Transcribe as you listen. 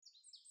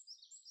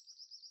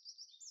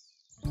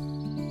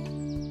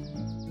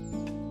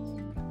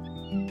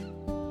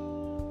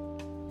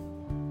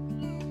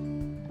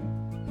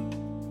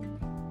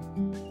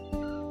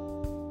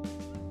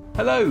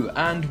Hello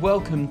and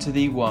welcome to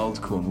the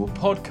Wild Cornwall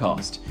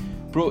podcast,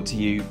 brought to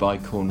you by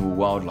Cornwall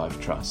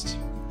Wildlife Trust.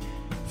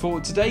 For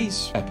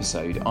today's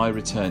episode, I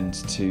returned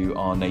to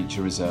our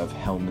nature reserve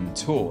Helman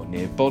Tor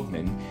near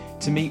Bodmin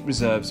to meet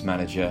reserves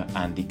manager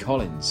Andy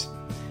Collins.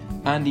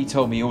 Andy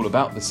told me all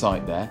about the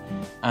site there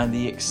and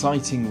the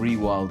exciting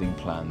rewilding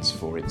plans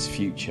for its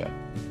future.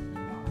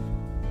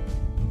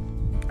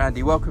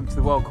 Andy, welcome to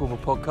the Wild Cornwall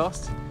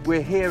podcast.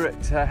 We're here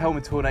at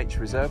Helman Tor Nature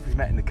Reserve. We've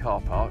met in the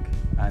car park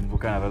and we're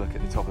going to have a look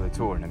at the top of the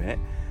tour in a minute.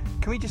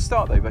 Can we just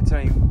start though by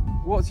telling you,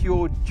 what's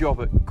your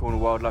job at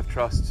Cornwall Wildlife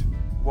Trust?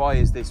 Why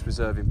is this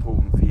reserve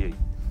important for you?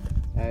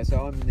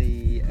 So I'm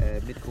the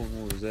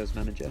Mid-Cornwall Reserves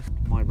Manager.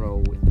 My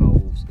role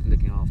involves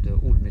looking after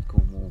all the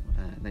Mid-Cornwall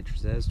nature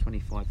reserves,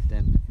 25 of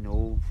them in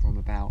all, from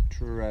about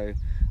Truro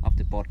up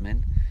to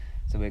Bodmin.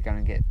 So we're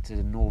going to get to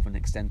the northern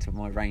extent of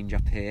my range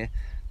up here.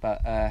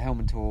 But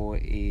Helman Tor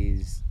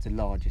is the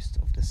largest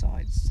of the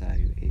sites, so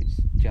it's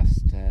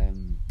just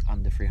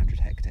under 300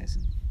 hectares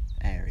in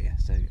area,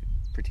 so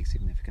pretty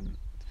significant.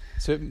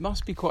 So it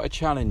must be quite a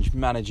challenge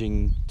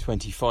managing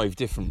 25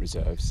 different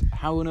reserves.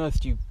 How on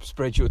earth do you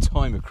spread your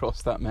time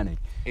across that many?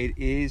 It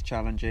is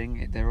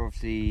challenging. They're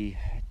obviously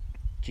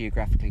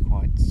geographically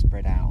quite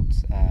spread out.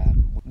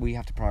 We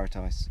have to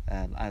prioritise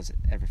as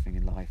everything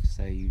in life,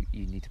 so you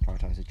need to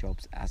prioritise the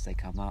jobs as they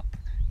come up.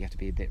 You have to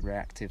be a bit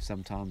reactive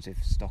sometimes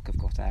if stock have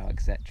got out,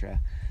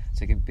 etc.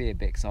 So it can be a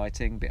bit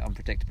exciting, a bit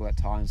unpredictable at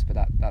times, but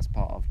that's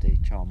part of the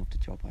charm of the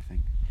job, I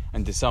think.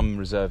 And do some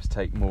reserves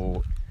take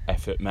more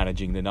effort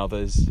managing than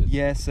others?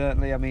 Yeah,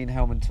 certainly. I mean,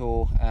 Helman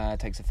Tor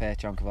takes a fair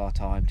chunk of our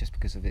time just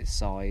because of its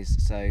size.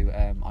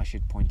 So I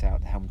should point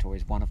out that Helman Tor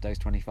is one of those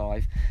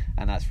 25,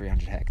 and that's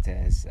 300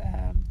 hectares.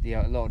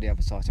 A lot of the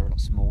other sites are a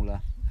lot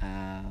smaller,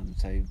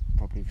 so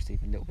probably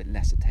receive a little bit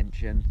less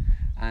attention.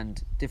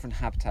 And different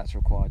habitats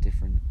require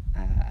different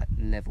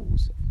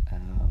levels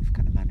of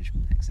kind of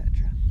management, etc.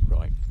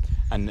 Right.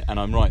 And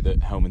I'm right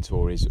that Helman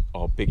Tor is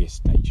our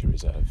biggest nature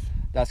reserve?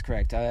 That's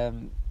correct.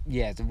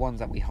 The ones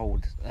that we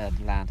hold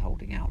land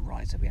holding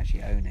outright, so we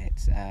actually own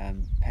it.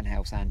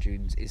 Penhale Sand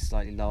Dunes is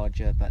slightly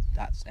larger, but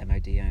that's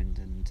MOD owned,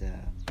 and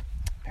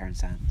Perrin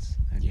Sands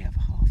only have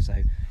half. So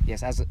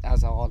yes,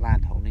 as our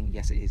land holding,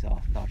 yes, it is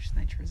our largest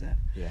nature reserve.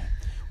 Yeah.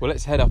 Well,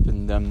 let's head up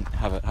and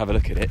have a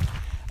look at it.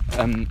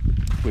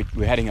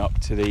 We're heading up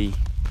to the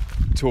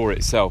Tor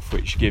itself,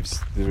 which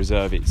gives the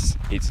reserve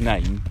its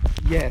name.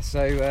 Yeah.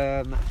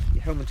 So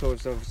Helman Tor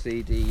is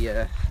obviously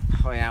the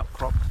high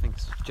outcrop. I think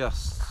it's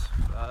just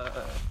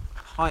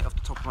height off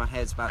the top of my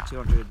head is about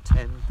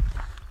 210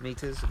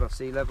 metres above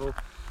sea level.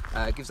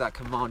 It gives that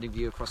commanding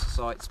view across the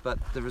sites, but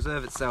the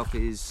reserve itself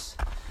is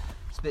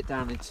split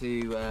down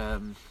into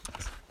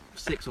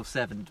 6 or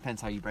 7,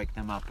 depends how you break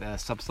them up,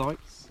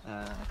 sub-sites,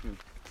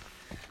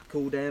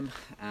 call them,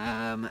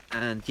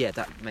 and yeah,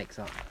 that makes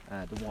up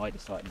the wider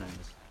site known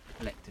as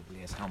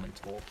collectively as Helman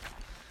Tor.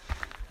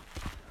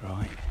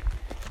 Right.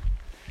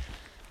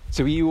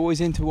 So were you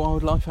always into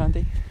wildlife,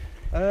 Andy?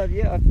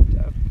 Yeah,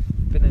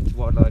 I've been into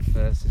wildlife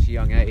since a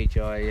young age.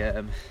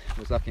 I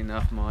was lucky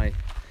enough, my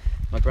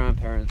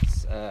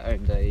grandparents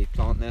owned a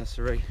plant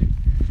nursery,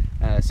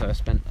 so I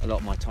spent a lot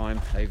of my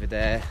time over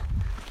there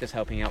just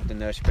helping out with the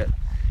nursery, but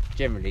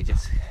generally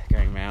just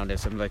going around.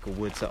 There's some local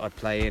woods that I'd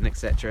play in,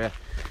 etc.,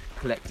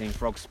 collecting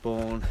frog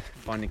spawn,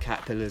 finding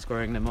caterpillars,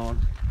 growing them on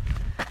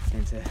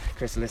into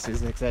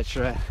chrysalises,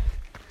 etc.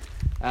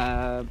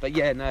 But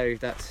yeah, no,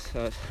 that's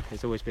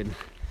it's always been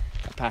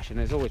a passion.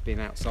 There's always been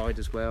outside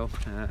as well.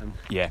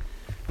 Yeah.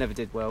 Never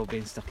did well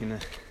being stuck in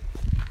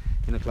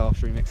a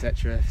classroom,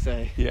 etc.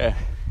 So yeah,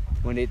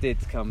 when it did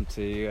come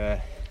to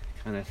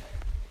kind of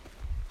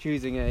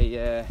choosing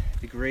a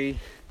degree,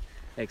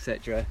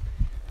 etc.,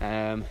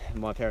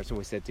 my parents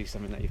always said do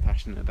something that you're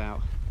passionate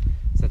about.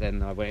 So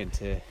then I went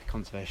into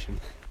conservation,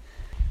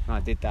 and I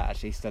did that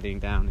actually studying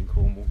down in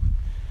Cornwall.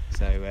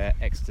 So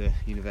Exeter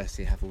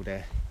University have all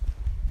their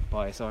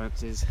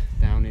biosciences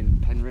down in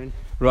Penryn.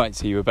 Right,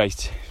 so you were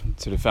based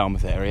sort of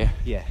Falmouth area.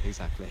 Yeah,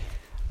 exactly.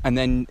 And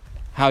then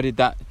how did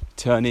that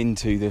turn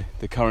into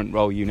the current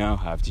role you now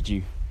have? Did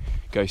you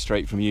go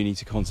straight from uni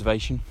to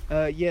conservation?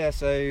 Yeah,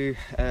 so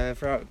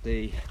throughout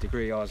the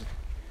degree I was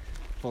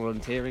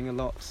volunteering a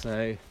lot,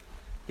 so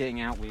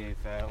getting out with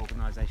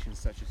organisations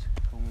such as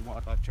Cornwall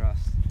Wildlife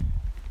Trust,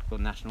 or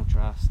National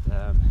Trust,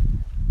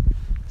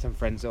 some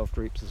Friends of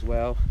groups as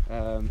well.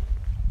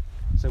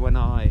 So when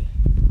I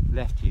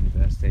left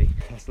university,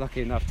 I was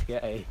lucky enough to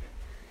get a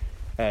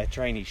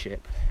traineeship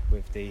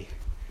with the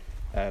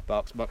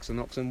Berks, Bucks and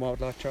Oxen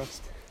Wildlife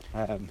Trust,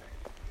 and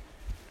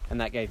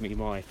that gave me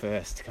my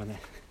first kind of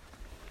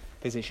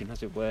position,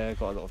 as it were.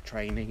 Got a lot of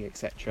training,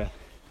 etc.,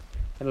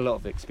 and a lot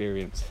of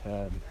experience,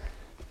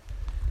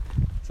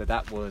 so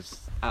that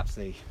was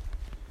absolutely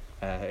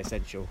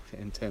essential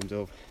in terms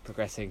of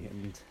progressing.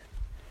 And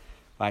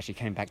I actually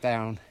came back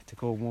down to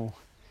Cornwall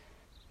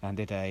and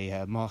did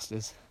a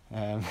master's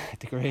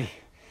degree.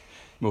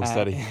 More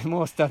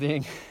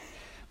studying,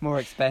 more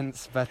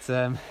expense, but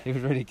it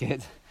was really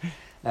good.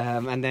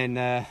 And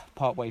then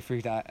part way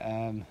through that,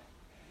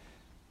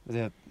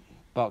 the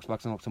Berks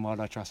Bucks and Oxton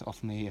Wildlife Trust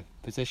offered me a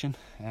position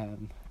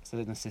as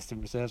an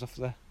assistant reserves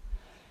officer.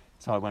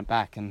 So I went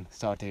back and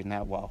started doing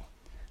that while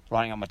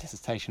writing up my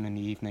dissertation in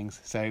the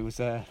evenings. So it was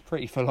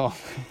pretty full on,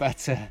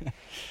 but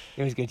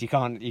it was good. You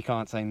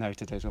can't say no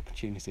to those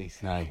opportunities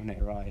when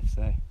it arrives.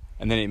 So.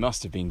 And then it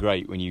must have been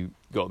great when you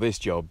got this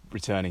job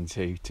returning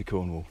to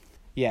Cornwall.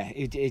 Yeah,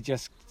 it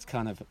just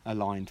kind of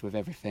aligned with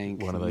everything.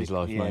 One of those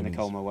life moments.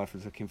 Nicole, my wife,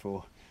 was looking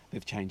for a bit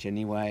of change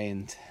anyway,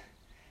 and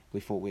we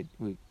thought if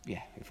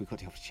we got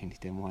the opportunity,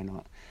 then why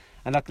not?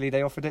 And luckily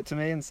they offered it to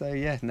me, and so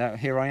now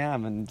here I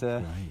am, and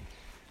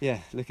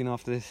looking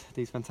after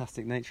these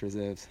fantastic nature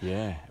reserves.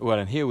 Yeah, well,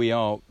 and here we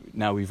are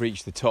now. We've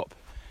reached the top,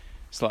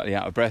 slightly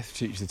out of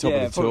breath, reached the top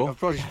of the tour. I've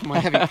probably my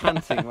heavy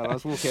panting while I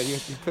was walking. You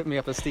put me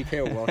up a steep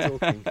hill while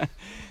talking.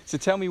 So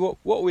tell me what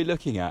we're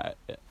looking at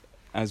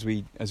as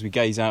we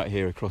gaze out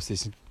here across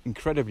this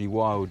incredibly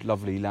wild,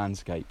 lovely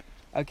landscape.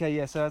 Okay,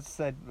 yeah, so as I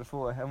said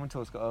before,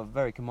 Helmond-Tor's got a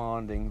very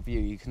commanding view.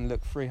 You can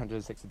look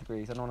 360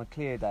 degrees, and on a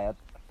clear day, I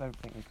don't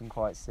think you can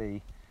quite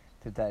see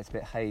today. It's a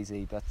bit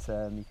hazy, but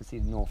you can see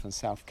the north and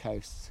south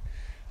coasts.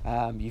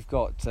 You've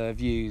got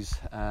views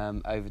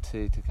over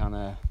to kind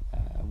of,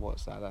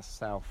 what's that?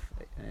 That's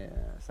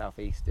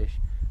southeast-ish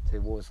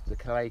towards the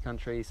Calais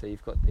country, so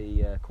you've got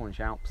the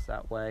Cornish Alps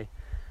that way.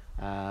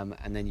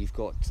 And then you've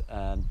got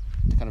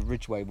the kind of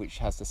ridgeway which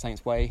has the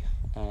Saints Way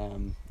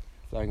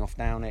flowing off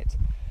down it.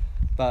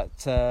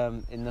 But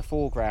in the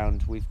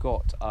foreground we've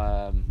got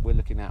we're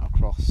looking out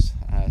across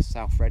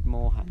South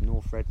Redmore and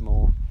North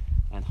Redmore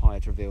and Higher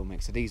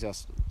Rewilding. So these are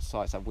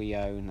sites that we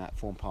own that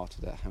form part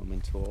of the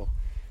Helmond-Tor.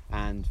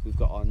 And we've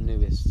got our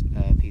newest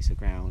piece of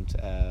ground,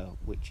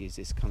 which is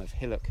this kind of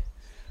hillock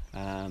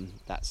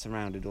that's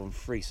surrounded on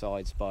three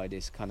sides by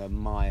this kind of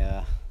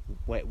mire,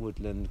 wet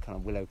woodland, kind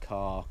of willow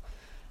carr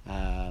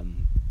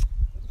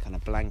kind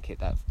of blanket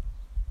that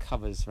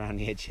covers around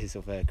the edges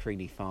of a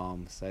Creaney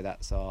Farm. So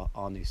that's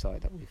our new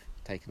site that we've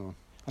taken on.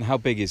 And how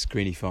big is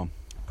Creaney Farm?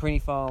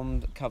 Creaney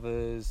Farm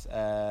covers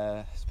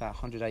it's about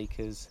 100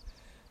 acres.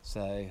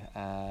 So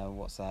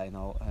what's that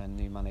in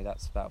new money?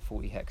 That's about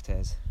 40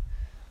 hectares.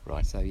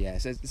 Right. So yeah,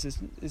 so it's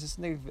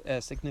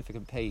a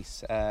significant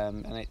piece,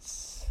 and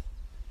it's,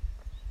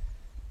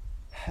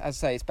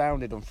 as I say, it's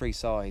bounded on three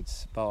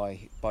sides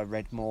by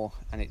Redmore,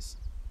 and it's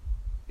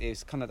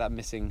kind of that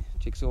missing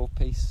jigsaw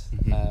piece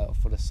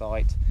for the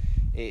site.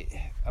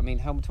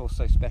 Helmond-Tor's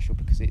so special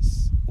because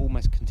it's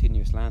almost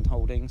continuous land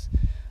holdings,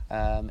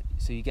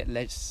 so you get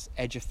less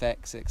edge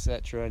effects,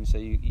 etc., and so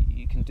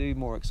you can do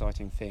more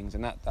exciting things,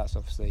 and that's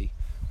obviously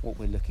what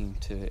we're looking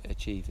to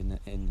achieve in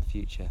the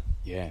future.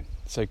 Yeah.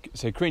 So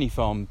Creaney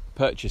Farm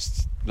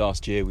purchased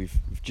last year. We've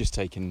just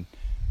taken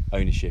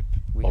ownership.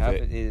 We have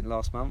it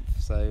last month.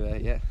 So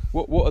yeah.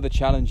 What are the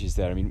challenges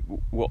there? I mean,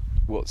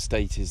 what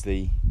state is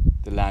the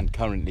land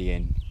currently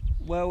in?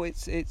 Well, it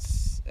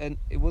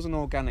was an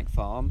organic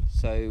farm,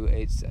 so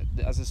it's,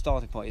 as a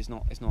starting point, it's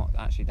not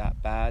actually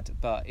that bad,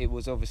 but it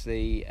was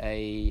obviously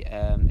a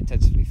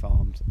intensively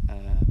farmed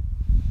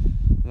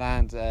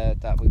land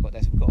that we've got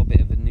there. So we've got a bit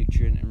of a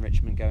nutrient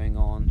enrichment going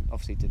on,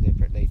 obviously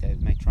deliberately. They're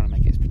trying to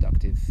make it as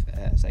productive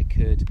as they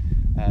could.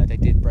 They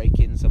did break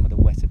in some of the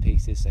wetter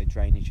pieces, so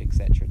drainage,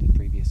 etc., to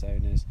previous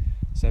owners.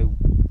 So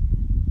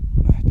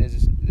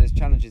there's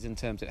challenges in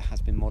terms that it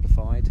has been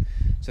modified.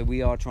 So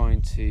we are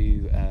trying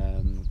to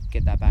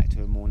get that back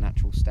to a more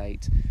natural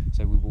state.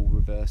 So we will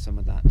reverse some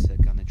of that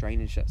kind of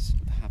drainage that's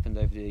happened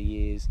over the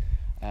years,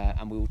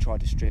 and we will try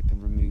to strip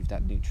and remove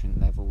that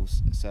nutrient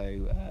levels,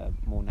 so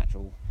more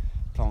natural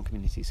plant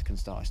communities can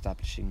start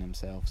establishing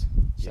themselves.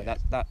 So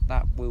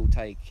that will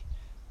take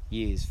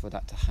years for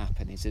that to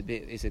happen.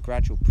 It's a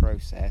gradual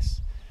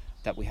process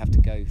that we have to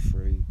go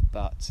through,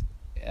 but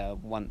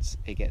once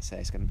it gets there,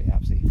 it's going to be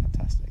absolutely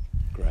fantastic.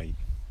 Great.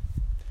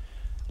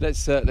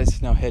 Let's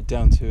now head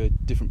down to a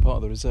different part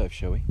of the reserve,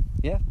 shall we?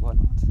 Yeah, why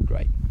not?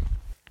 Great.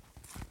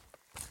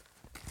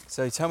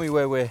 So tell me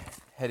where we're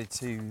headed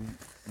to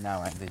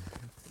now, Andy.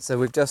 So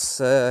we've just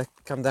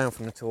come down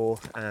from the tour,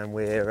 and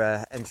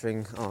we're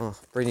entering our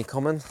Breeny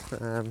Common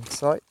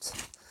site.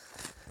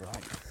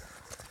 Right.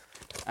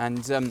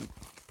 And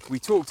we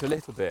talked a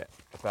little bit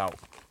about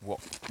what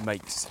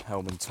makes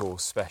Helmond-Tor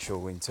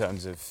special in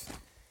terms of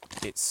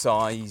its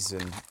size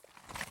and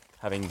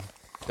having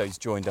those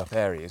joined up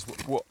areas.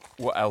 What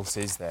else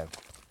is there?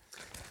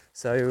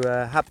 So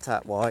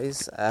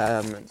habitat-wise,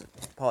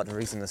 part of the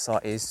reason the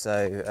site is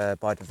so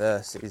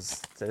biodiverse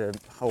is the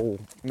whole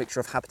mixture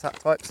of habitat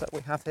types that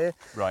we have here.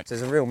 Right. So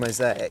there's a real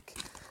mosaic.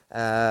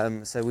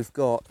 So we've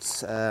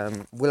got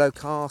willow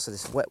carr, so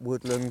this wet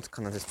woodland,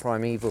 kind of this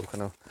primeval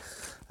kind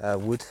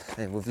of wood,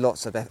 and with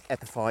lots of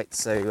epiphytes,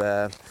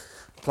 so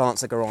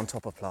plants that grow on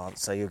top of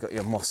plants. So you've got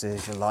your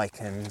mosses, your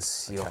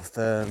lichens, your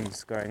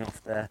ferns growing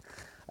off there.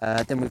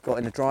 Then we've got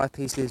in the drier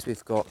pieces,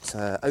 we've got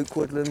oak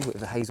woodland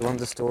with a hazel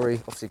understory,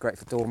 obviously great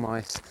for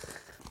dormice,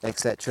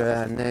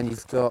 etc. And then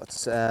you've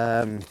got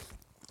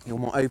your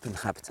more open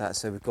habitat,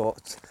 so we've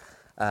got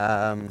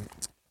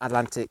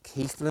Atlantic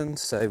heathland,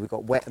 so we've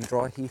got wet and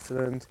dry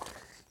heathland.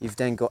 You've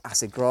then got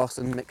acid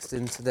grassland mixed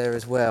into there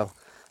as well.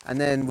 And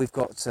then we've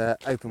got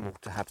open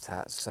water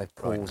habitats, so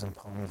pools and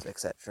ponds,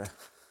 etc.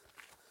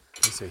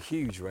 It's a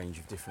huge range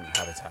of different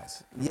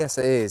habitats. Yes,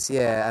 it is,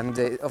 yeah, and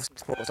it obviously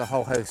supports a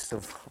whole host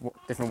of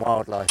different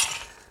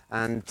wildlife.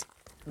 And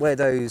where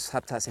those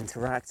habitats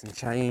interact and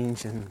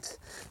change, and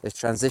those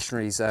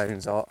transitionary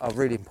zones are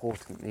really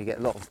important. You get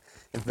a lot of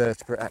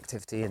invertebrate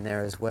activity in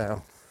there as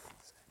well.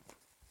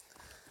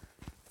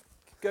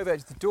 Go back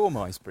to the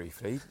dormice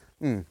briefly.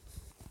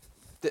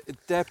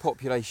 Their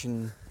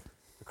population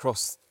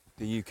across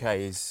the UK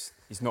is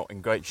not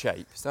in great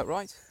shape. Is that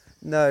right?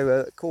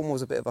 No,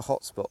 Cornwall's a bit of a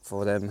hotspot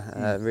for them,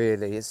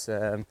 really. It's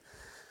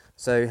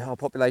so our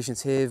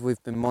populations here,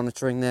 we've been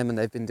monitoring them and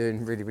they've been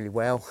doing really, really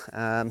well.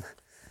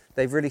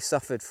 They've really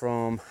suffered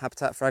from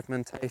habitat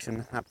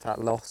fragmentation,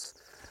 habitat loss.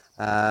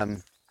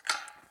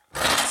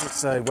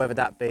 So whether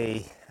that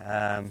be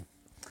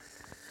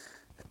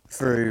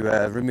through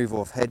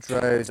removal of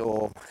hedgerows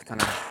or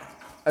kind of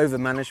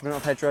over-management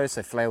of hedgerows,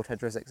 so flailed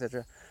hedgerows,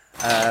 etc.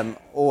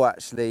 Or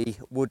actually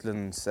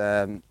woodlands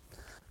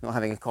not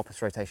having a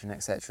coppice rotation,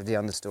 etc. The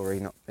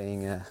understory not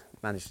being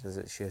managed as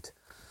it should.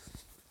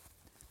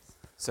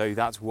 So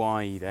that's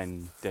why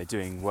then they're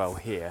doing well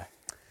here.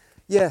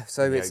 Yeah,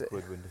 so it's oak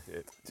woodland.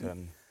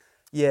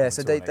 yeah,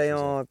 so they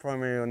are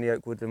primarily on the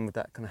oak woodland with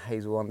that kind of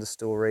hazel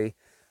understory.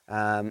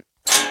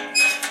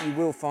 You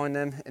will find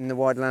them in the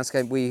wider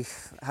landscape.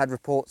 We've had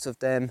reports of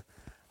them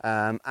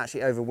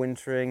actually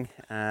overwintering.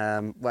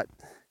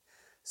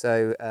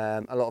 So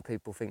a lot of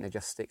people think they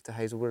just stick to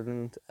hazel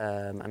woodland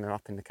and they're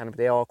up in the canopy.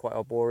 They are quite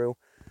arboreal,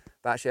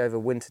 but actually over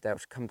winter they'll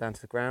come down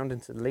to the ground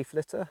into the leaf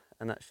litter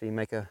and actually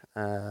make a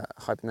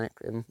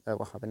hibernation. No,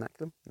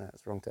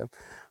 that's the wrong term.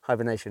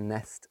 Hibernation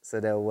nest. So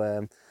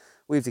they'll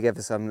weave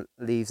together some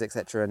leaves,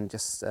 etc., and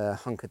just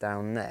hunker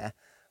down there.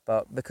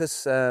 But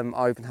because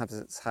our open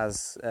habitats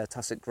has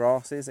tussock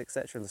grasses,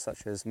 etc.,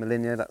 such as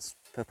Molinia, that's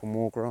purple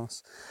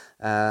moorgrass,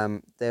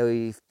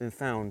 they've been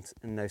found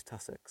in those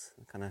tussocks,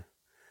 kind of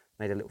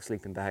made a little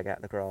sleeping bag out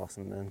of the grass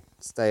and then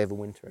stay over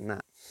winter in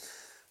that.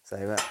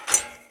 So,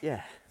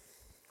 yeah.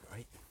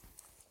 Great.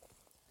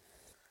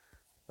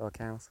 Our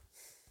cows.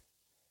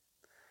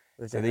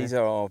 So these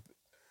are our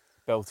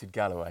belted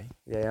Galloway.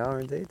 They are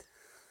indeed.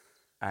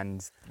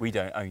 And we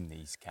don't own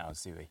these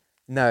cows, do we?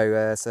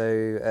 No,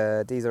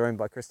 so these are owned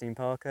by Christine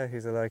Parker,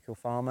 who's a local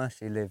farmer.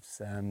 She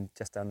lives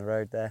just down the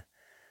road there.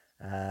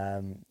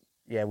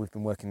 Yeah, we've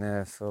been working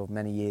there for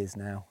many years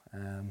now.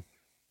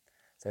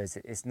 So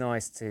it's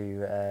nice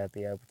to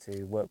be able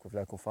to work with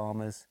local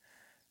farmers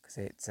because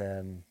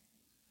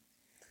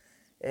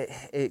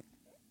it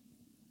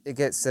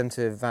gets them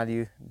to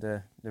value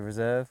the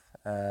reserve.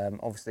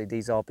 Obviously,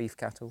 these are beef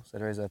cattle, so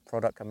there is a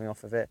product coming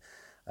off of it.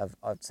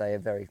 I'd say a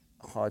very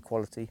high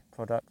quality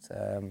product.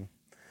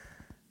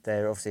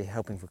 They're obviously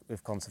helping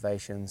with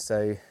conservation.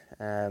 So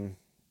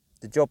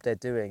the job they're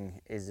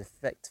doing is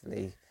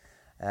effectively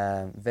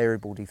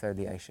variable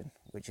defoliation,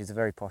 which is a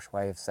very posh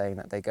way of saying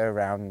that they go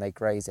around and they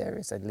graze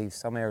areas. They leave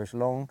some areas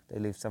long, they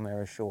leave some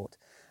areas short,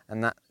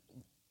 and that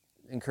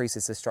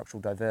increases the structural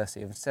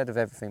diversity. Instead of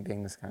everything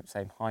being the kind of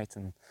same height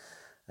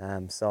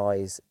and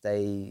size,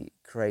 they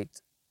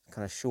create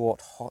kind of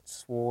short, hot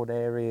sward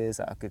areas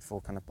that are good for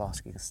kind of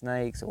basking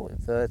snakes or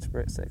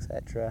invertebrates,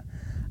 etc.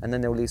 And then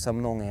they'll leave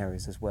some long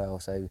areas as well.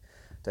 So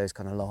those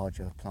kind of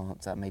larger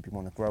plants that maybe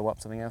want to grow up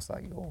something else,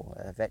 like your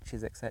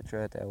vetches,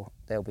 etc.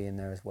 They'll be in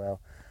there as well.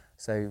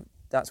 So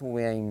that's what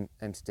we aim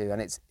to do, and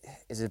it's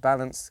a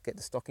balance. Get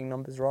the stocking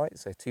numbers right.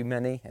 So too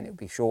many, and it'll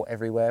be short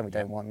everywhere. And we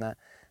don't want that.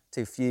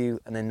 Too few,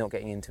 and then not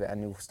getting into it,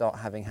 and you'll start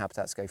having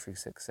habitats go through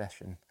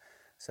succession.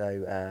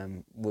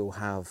 So we'll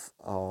have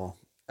our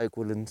oak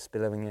woodland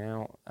billowing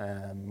out,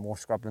 more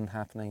scrubland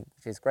happening,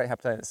 which is great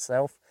habitat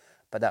itself,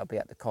 but that'll be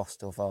at the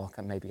cost of our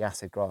maybe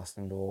acid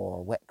grassland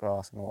or wet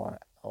grassland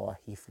or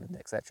heathland,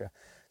 etc.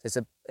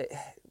 So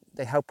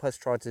they help us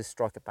try to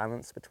strike a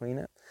balance between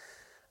it.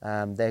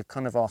 They're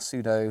kind of our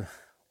pseudo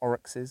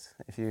oryxes,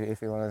 if you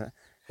want to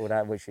call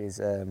that, which is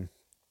an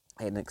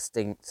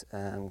extinct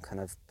kind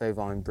of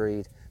bovine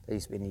breed. They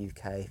used to be in the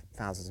UK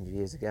thousands of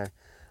years ago,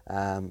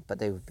 but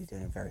they would be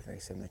doing a very, very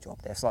similar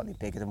job. They're slightly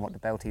bigger than what the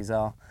Belties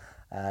are.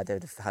 They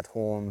would have had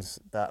horns,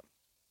 but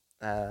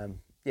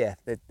yeah,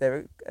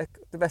 they're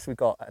the best we've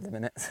got at the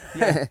minute.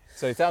 Yeah.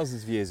 So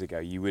thousands of years ago,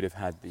 you would have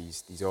had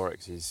these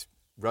oryxes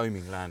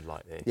roaming land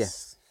like this.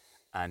 Yes.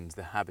 And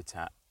the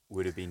habitat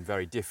would have been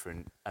very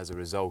different as a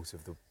result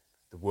of the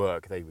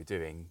work they were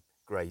doing,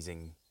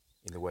 grazing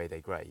in the way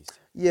they grazed.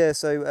 Yeah,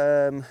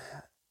 so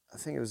I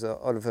think it was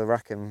Oliver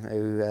Rackham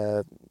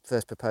who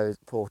first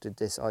purported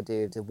this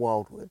idea of the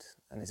wildwood,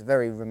 and it's a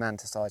very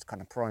romanticised kind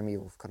of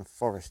primeval kind of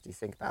forest you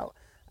think about,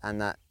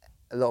 and that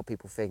a lot of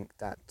people think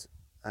that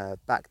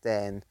back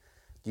then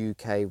the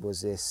UK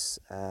was this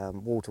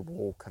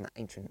wall-to-wall kind of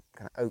ancient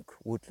kind of oak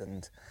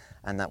woodland,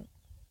 and that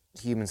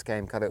humans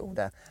came, cut it all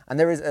down. And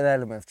there is an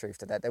element of truth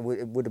to that. It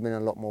would have been a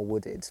lot more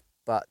wooded,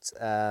 but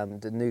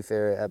the new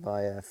theory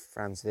by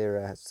Franz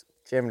Vera has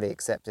generally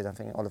accepted, I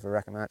think Oliver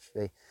Rackham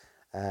actually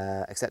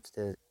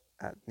accepted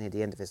it near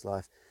the end of his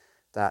life,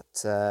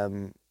 that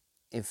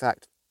in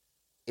fact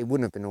it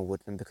wouldn't have been all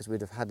woodland because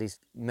we'd have had these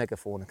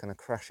megafauna kind of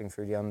crashing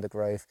through the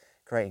undergrowth,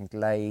 creating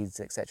glades,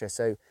 etc.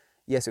 So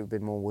yes, it would have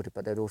been more wooded,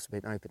 but there'd also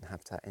been open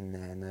habitat in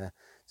there, and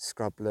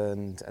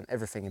scrubland and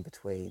everything in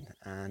between,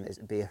 and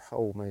it'd be a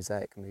whole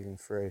mosaic moving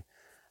through.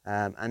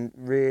 And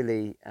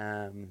really,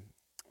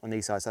 on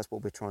these sites, that's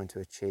what we're trying to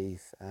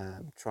achieve,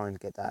 trying to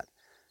get that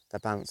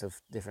balance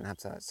of different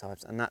habitat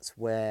types. And that's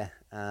where,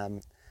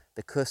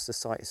 because the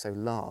site is so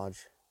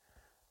large,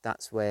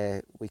 that's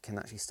where we can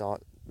actually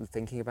start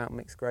thinking about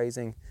mixed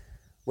grazing.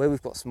 Where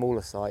we've got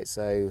smaller sites,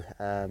 so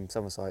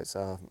some sites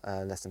are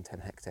less than 10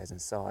 hectares in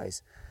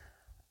size,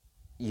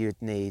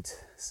 you'd need,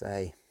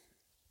 say,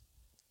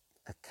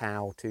 a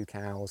cow, 2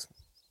 cows,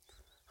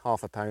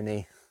 half a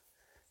pony,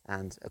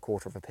 and a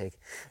quarter of a pig.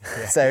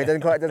 Yeah. So it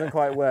doesn't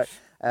quite work.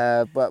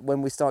 But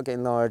when we start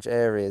getting large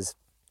areas,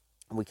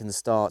 we can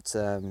start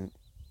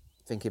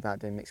thinking about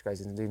doing mixed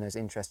grazing and doing those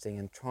interesting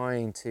and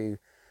trying to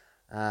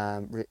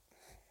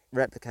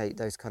replicate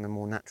those kind of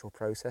more natural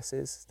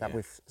processes that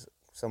we've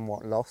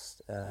somewhat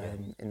lost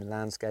in the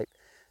landscape.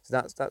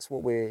 So that's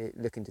what we're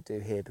looking to do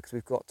here, because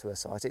we've got to a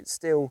site. It's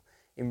still,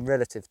 in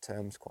relative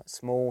terms, quite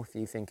small. If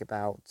you think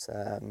about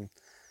the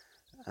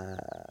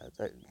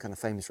kind of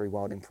famous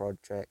rewilding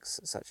projects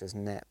such as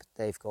NEP,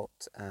 they've got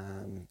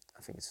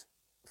I think it's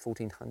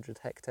 1,400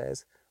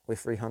 hectares. We're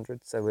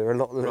 300, so we're a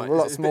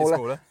lot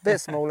smaller. Bit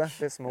smaller.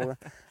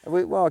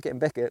 We are getting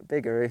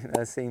bigger.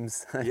 It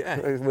seems,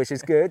 which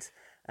is good.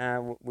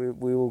 We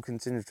will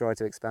continue to try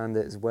to expand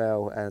it as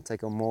well,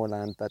 take on more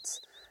land, but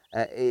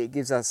it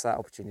gives us that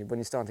opportunity. When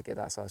you're starting to get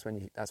that size,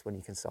 that's when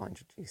you can start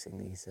introducing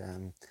these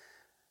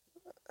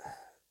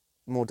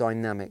more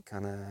dynamic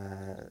kind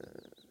of,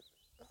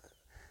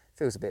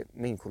 feels a bit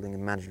mean calling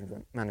them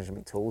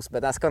management tools,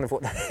 but that's kind of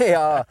what they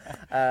are.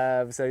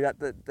 So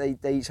that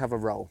they each have a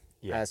role.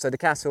 Yeah. So the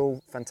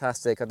cattle,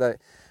 fantastic. I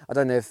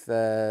don't know if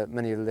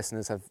many of the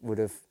listeners would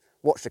have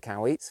watched a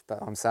cow eat, but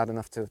I'm sad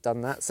enough to have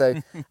done that. So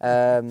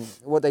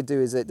what they do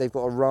is they've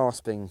got a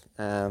rasping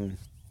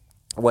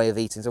way of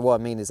eating. So what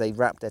I mean is they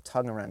wrap their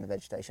tongue around the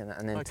vegetation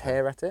and then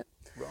tear at it.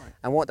 Right.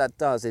 And what that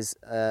does is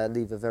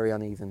leave a very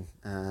uneven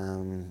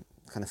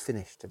kind of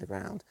finish to the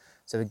ground.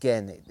 So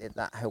again,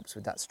 that helps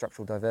with that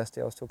structural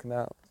diversity I was talking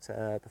about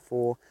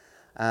before.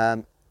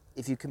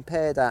 If you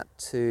compare that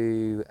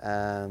to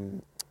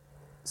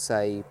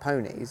say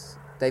ponies,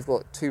 they've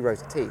got 2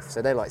 rows of teeth,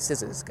 so they're like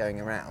scissors going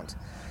around.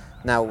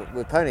 Now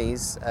with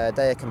ponies,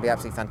 they can be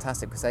absolutely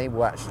fantastic because they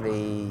will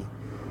actually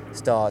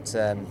start,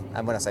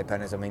 and when I say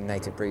ponies I mean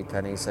native breed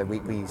ponies, so we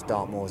use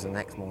Dartmoors and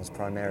Exmoors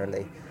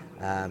primarily.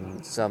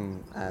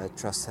 Some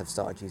trusts have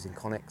started using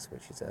Conics,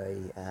 which is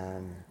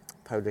a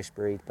Polish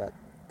breed, but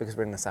because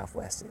we're in the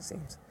southwest it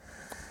seems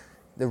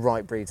the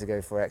right breed to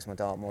go for Exmoor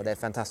Dartmoor. They're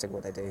fantastic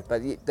what they do,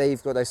 but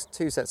they've got those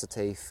 2 sets of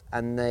teeth,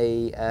 and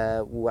they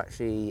will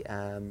actually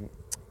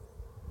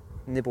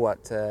nibble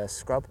at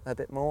scrub a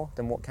bit more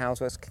than what cows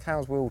will.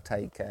 Cows will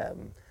take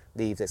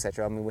leaves,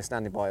 etc. I mean, we're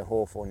standing by a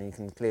hawthorn and you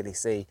can clearly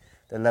see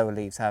the lower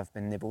leaves have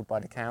been nibbled by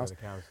the cows,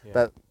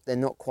 but they're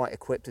not quite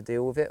equipped to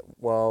deal with it,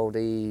 while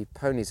the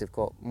ponies have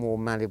got more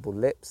malleable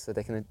lips, so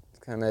they can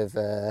kind of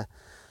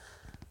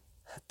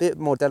a bit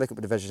more delicate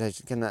with the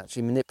vegetation, can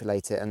actually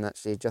manipulate it and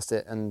actually adjust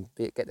it and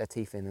get their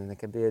teeth in, and they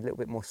can be a little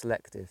bit more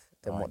selective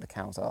than what the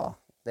cows are.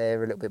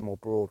 They're a little bit more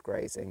broad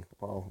grazing,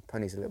 while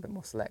ponies are a little bit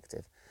more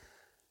selective.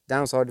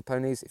 Downside of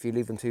ponies, if you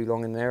leave them too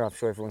long in there, I'm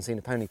sure everyone's seen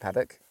a pony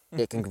paddock,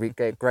 it can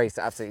get grazed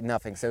to absolutely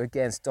nothing. So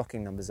again,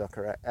 stocking numbers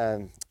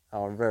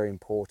are very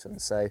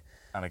important. So,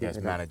 and I guess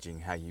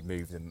managing how you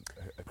move them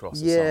across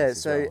the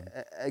sites so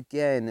well.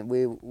 Again,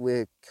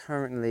 we're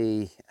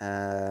currently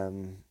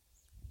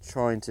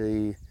trying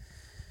to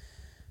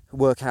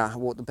work out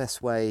what the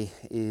best way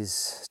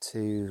is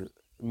to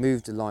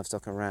move the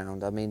livestock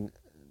around. I mean,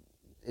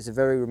 it's a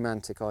very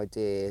romantic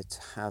idea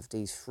to have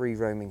these free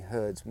roaming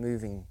herds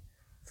moving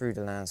through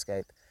the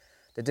landscape.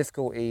 The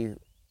difficulty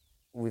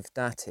with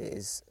that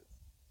is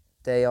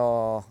they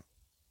are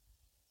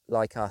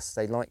like us,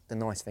 they like the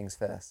nice things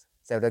first,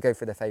 so they'll go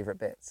for their favourite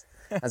bits.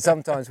 And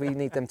sometimes we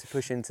need them to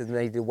push into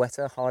maybe the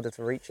wetter, harder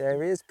to reach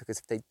areas, because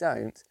if they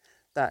don't,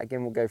 that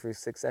again will go through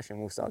succession.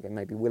 We'll start getting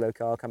maybe willow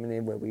car coming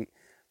in where we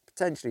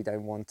potentially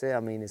don't want it.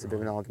 I mean, it's a bit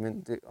of an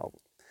argument.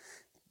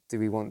 Do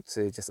we want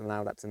to just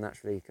allow that to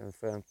naturally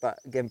confirm? But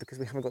again, because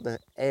we haven't got the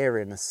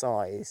area and the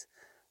size,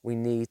 we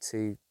need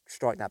to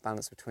strike that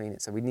balance between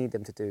it. So we need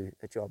them to do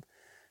a job.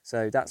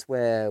 So that's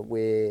where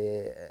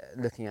we're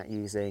looking at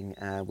using,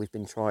 we've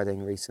been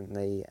trialling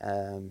recently,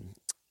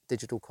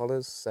 digital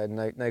collars, so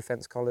no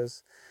fence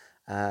collars.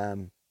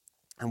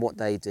 And what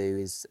they do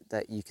is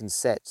that you can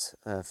set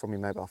from your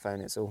mobile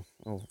phone, it's all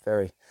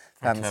very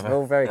fancy,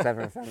 all very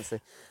clever and fancy,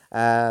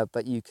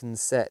 but you can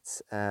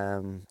set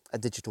a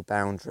digital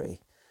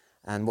boundary.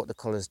 And what the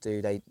collars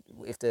do,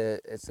 if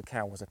the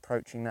cow was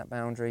approaching that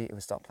boundary, it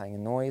would start playing a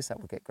noise that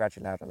would get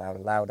gradually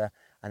louder,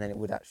 and then it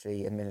would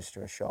actually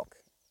administer a shock.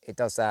 It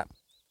does that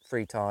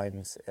 3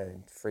 times,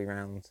 3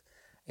 rounds.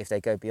 If they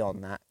go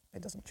beyond that,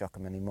 it doesn't shock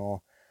them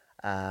anymore.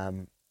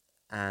 And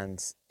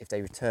and if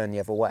they return the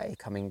other way,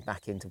 coming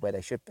back into where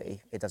they should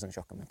be, it doesn't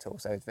shock them at all.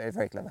 So it's very,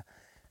 very clever.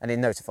 And it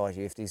notifies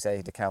you if you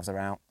say the cows are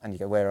out, and you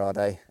go, where are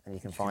they? And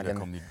you can find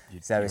them.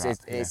 So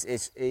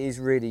it is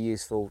really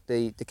useful.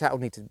 The cattle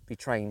need to be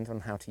trained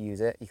on how to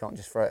use it. You can't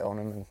just throw it on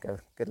them and go,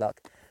 good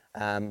luck.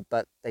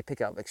 But they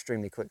pick it up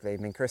extremely quickly. I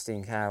mean,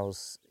 Christian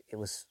cows, it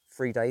was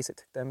 3 days it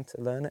took them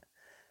to learn it.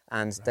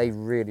 And they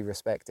really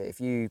respect it.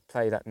 If you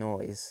play that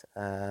noise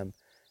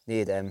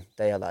near them,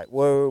 they are like,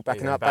 whoa,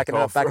 backing up.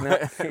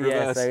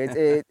 Yeah,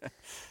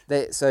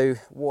 so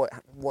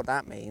what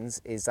that means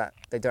is that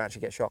they don't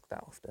actually get shocked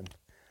that often.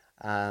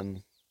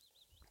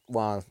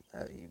 While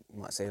you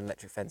might say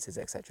electric fences,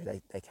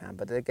 etc., they can.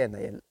 But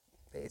again,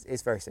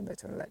 it's very similar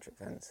to an electric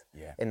fence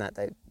in that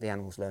the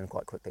animals learn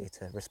quite quickly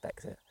to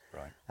respect it.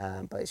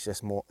 Right. But it's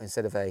just more,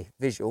 instead of a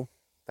visual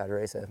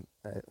barrier, it's an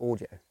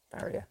audio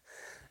barrier.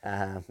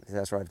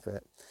 That's right to put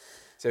it.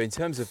 So in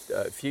terms of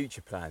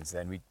future plans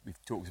then,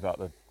 we've talked about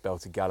the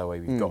belted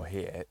Galloway we've got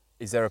here.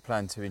 Is there a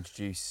plan to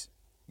introduce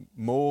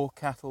more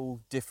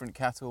cattle, different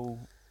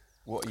cattle?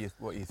 What are your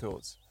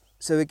thoughts?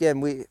 So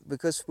again,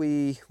 because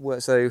we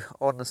work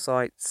on the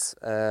sites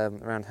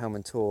around Helm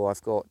and Tor,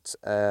 I've got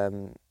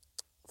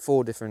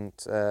 4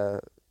 different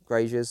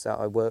graziers that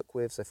I work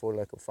with, so 4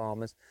 local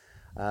farmers,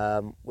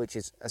 which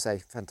is, I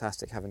say,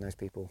 fantastic having those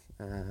people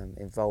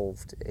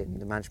involved in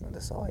the management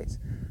of the site.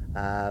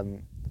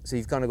 So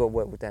you've kind of got to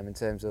work with them in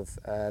terms of,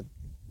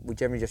 we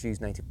generally just use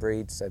native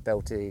breeds, so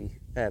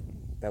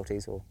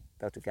Belties or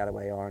Belted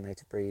Galloway are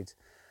native breeds.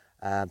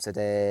 So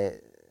they're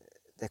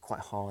quite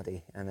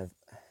hardy and have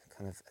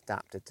kind of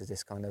adapted to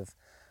this kind of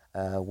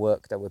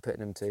work that we're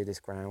putting them to, this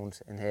ground.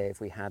 And here, if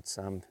we had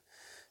some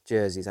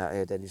Jerseys out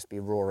here, they'd just be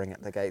roaring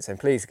at the gate saying,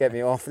 please get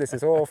me off, this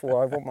is awful,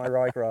 I want my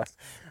ryegrass.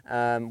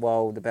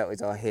 While the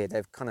Belties are here,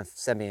 they're kind of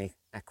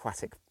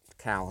semi-aquatic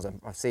cows.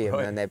 I see them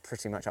and they're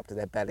pretty much up to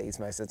their bellies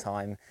most of the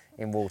time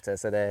in water,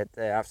 so they're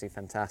absolutely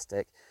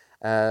fantastic.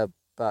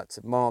 But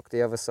Mark,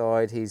 the other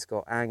side, he's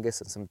got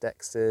Angus and some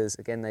Dexters.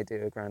 Again, they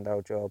do a grand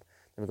old job.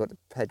 Then we've got the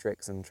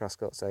Pedricks and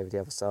Truscotts over the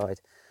other side.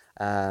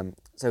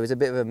 So it's a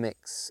bit of a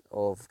mix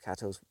of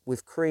cattle.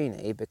 With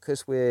Creaney,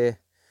 because we're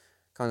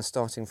kind of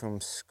starting from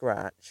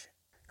scratch,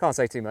 can't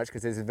say too much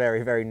because it's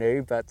very, very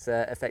new, but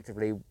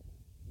effectively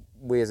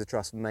we as a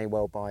trust may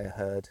well buy a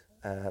herd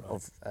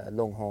of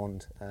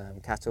longhorned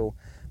cattle,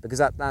 because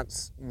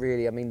that's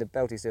really, I mean, the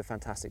Belties do a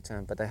fantastic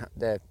turn, but they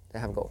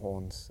haven't got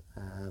horns.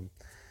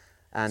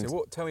 And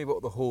so tell me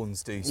what the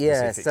horns do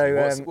specifically.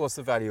 Yeah, so what's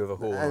the value of a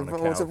horn on a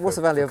cow? What's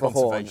the value of a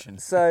horn?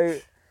 So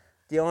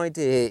the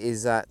idea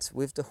is that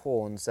with the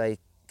horns, they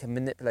can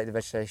manipulate the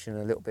vegetation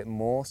a little bit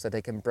more, so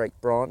they can break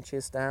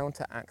branches down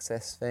to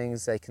access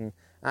things. They can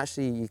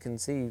actually, you can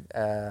see,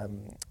 I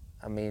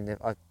mean,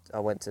 I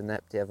went to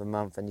Nep the other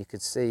month and you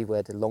could see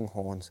where the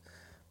longhorns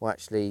were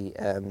actually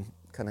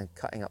kind of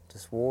cutting up the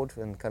sward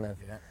and kind of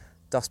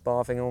dust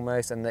bathing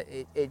almost, and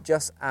it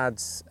just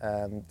adds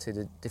to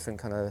the different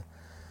kind of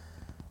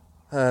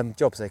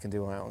jobs they can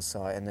do out on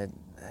site and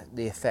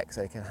the effects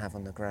they can have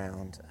on the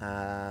ground.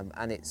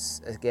 And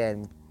it's,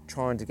 again,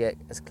 trying to get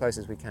as close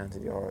as we can to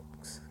the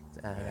aurochs.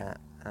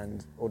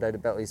 And although the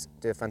Belties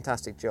do a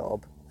fantastic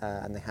job,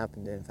 and they have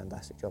been doing a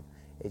fantastic job,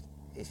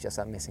 it's just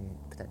that missing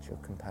potential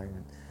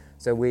component.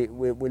 So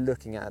we're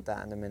looking at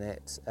that in a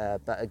minute.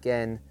 But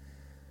again,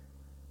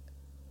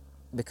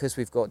 because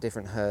we've got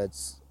different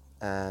herds,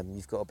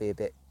 you've got to be a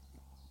bit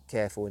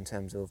careful in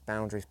terms of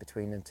boundaries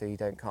between them two. You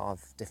don't can't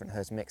have different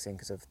herds mixing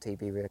because of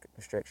TB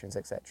restrictions,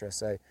 etc.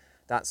 So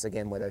that's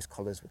again where those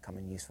collars would come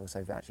in useful.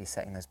 So we're actually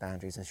setting those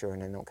boundaries, ensuring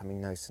they're not coming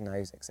nose to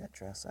nose,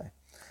 etc. So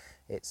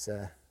it's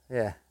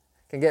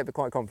can get a bit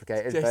quite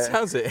complicated. Yeah,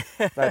 sounds it.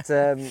 But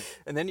and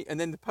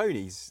then the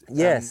ponies.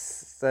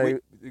 Yes. So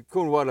the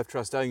Cornwall Wildlife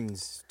Trust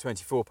owns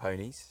 24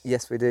 ponies.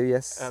 Yes, we do.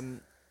 Yes.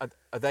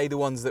 Are they the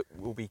ones that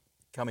will be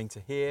coming to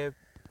here?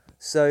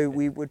 So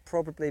we would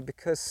probably,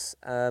 because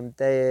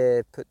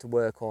they're put to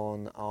work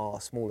on our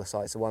smaller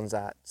sites, the ones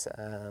that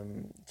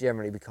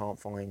generally we can't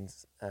find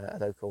a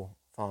local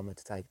farmer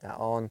to take that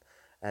on.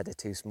 They're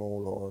too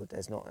small, or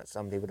there's not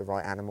somebody with the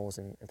right animals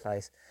in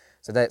place.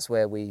 So that's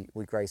where we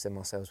graze them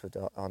ourselves with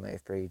our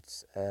native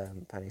breeds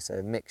ponies. So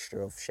a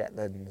mixture of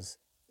Shetlands,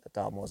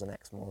 Dartmoors and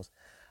Exmoors.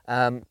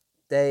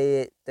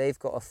 They've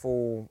got a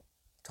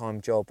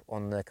full-time job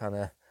on the kind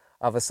of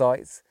other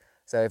sites.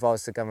 So if I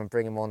was to come and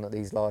bring them on at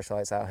these large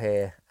sites out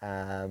here,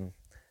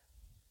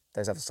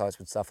 those other sites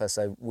would suffer.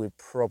 So we'd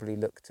probably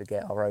look to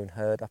get our own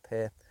herd up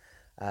here.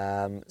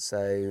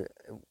 So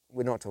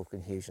we're not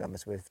talking huge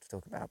numbers. We're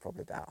talking about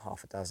probably about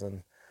half a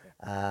dozen,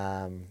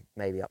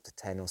 maybe up to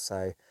 10 or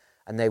so.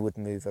 And they would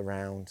move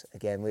around.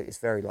 Again, it's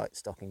very light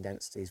stocking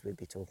densities we'd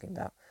be talking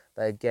about.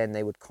 But again,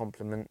 they would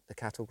complement the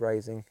cattle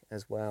grazing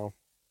as well.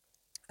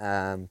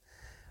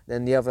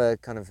 Then the other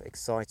kind of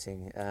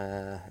exciting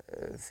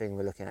thing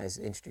we're looking at is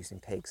introducing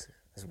pigs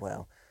as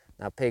well.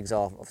 Now, pigs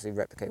are obviously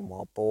replicating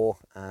wild boar,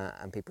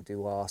 and people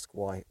do ask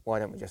why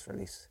don't we just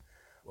release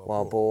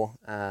wild boar?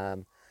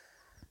 And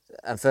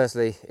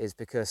firstly, is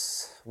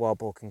because wild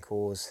boar can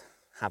cause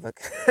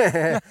havoc.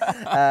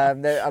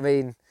 I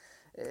mean,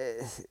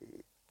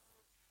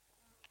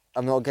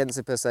 I'm not against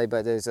it per se,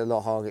 but there's a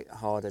lot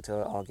harder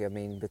to argue. I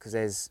mean,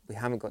 because we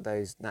haven't got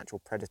those natural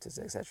predators,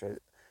 etc.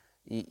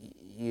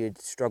 You'd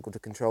struggle to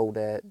control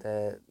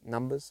their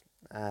numbers,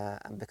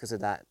 and because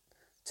of that,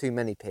 too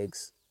many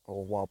pigs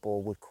or wild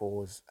boar would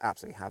cause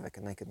absolute havoc,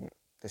 and they can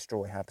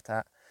destroy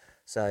habitat.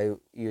 So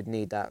you'd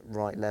need that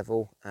right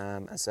level,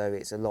 and so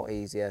it's a lot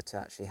easier to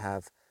actually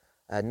have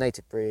a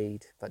native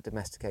breed but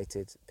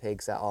domesticated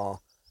pigs that are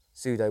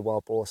pseudo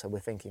wild boar. So we're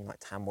thinking like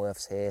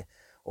Tamworths here,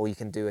 or you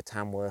can do a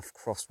Tamworth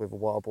crossed with a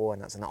wild boar,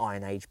 and that's an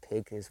Iron Age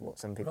pig, is what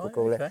some people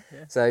call it.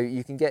 Yeah. So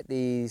you can get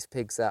these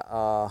pigs that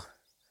are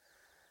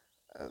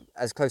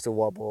as close to a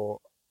wild boar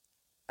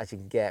as you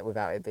can get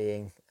without it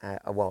being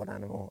a wild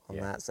animal on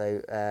that.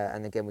 So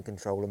and again, we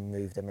control them,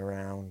 move them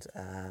around,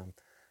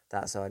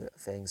 that side of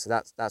things.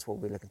 So that's what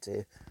we're looking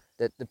to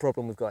do. The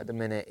problem we've got at the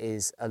minute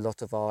is a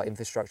lot of our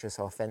infrastructure,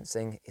 so our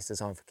fencing, is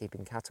designed for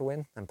keeping cattle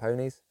in and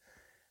ponies.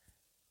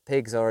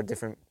 Pigs are a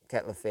different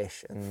kettle of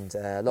fish, and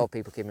a lot of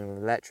people keep them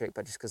electric,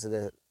 but just because of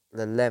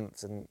the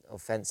lengths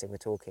of fencing we're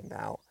talking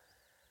about,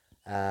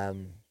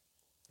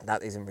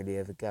 that isn't really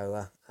a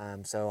goer.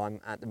 So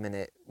I'm at the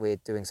minute, we're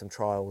doing some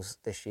trials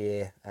this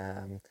year.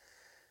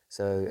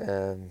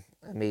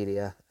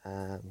 Amelia,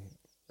 a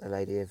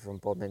lady from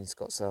Bodmin's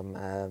got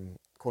some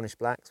Cornish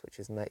Blacks, which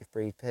is a native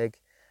breed pig.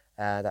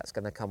 That's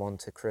going to come on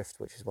to Crift,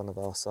 which is one of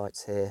our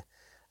sites here,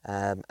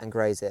 and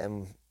graze it.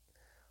 And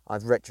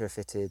I've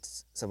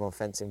retrofitted some of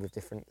fencing with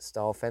different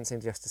style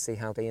fencing just to see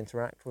how they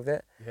interact with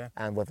it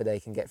and whether they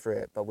can get through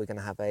it. But we're going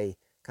to have a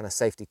kind of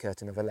safety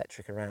curtain of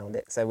electric around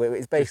it. So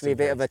it's basically a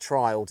bit of a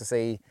trial to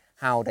see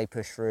how they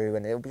push through,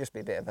 and it'll just be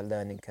a bit of a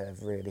learning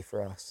curve really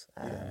for us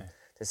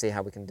to see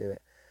how we can do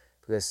it.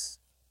 Because,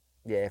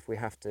 if we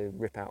have to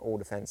rip out all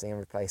the fencing and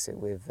replace it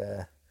with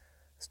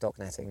stock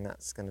netting,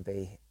 that's going to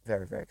be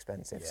very, very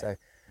expensive. So,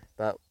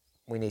 but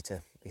we need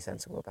to be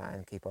sensible about it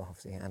and keep our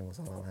obviously animals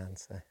on our land.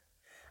 So.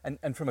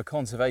 And from a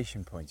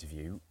conservation point of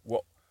view,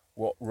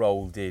 what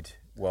role did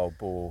wild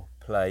boar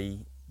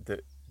play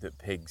that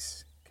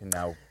pigs can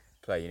now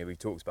play? We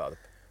talked about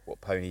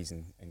what ponies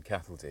and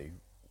cattle do.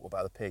 What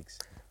about the pigs?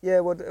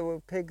 Yeah,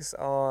 well pigs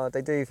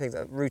they do things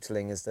like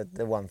rootling is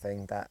the one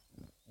thing that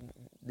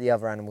the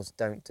other animals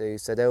don't do.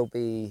 So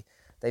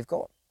they've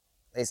got,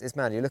 it's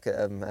mad, you look at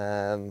them,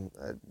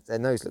 their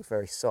nose looks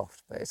very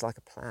soft, but it's like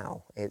a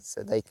plough.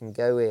 They can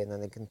go in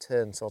and they can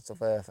turn sorts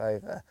of earth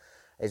over.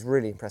 It's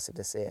really impressive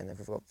to see, and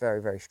they've got very,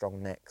 very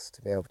strong necks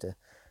to be able to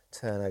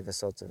turn over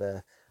sods of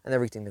earth, and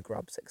they're eating the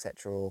grubs,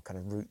 etc., or kind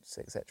of roots,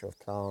 etc., of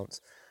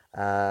plants,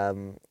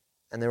 and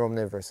they're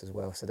omnivorous as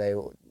well. So they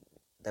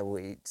will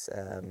eat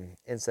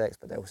insects,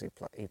 but they also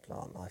eat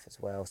plant life as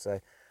well. So,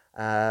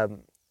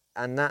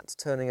 and that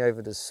turning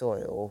over the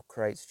soil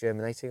creates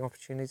germinating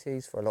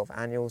opportunities for a lot of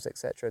annuals,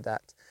 etc.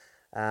 That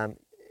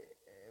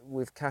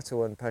with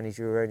cattle and ponies,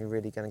 you're only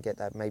really going to get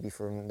that maybe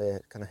from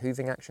the kind of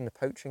hooving action, the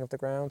poaching of the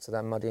ground, so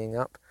that muddying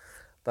up.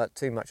 But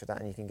too much of that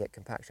and you can get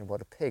compaction. While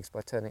the pigs,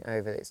 by turning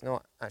over, it's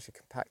not actually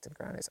compacting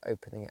the ground, it's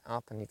opening it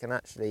up, and you can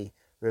actually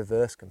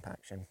reverse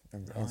compaction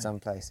in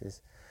some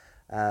places.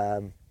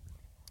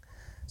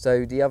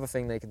 So the other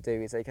thing they can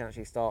do is they can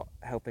actually start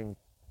helping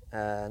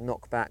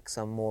knock back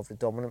some more of the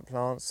dominant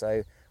plants.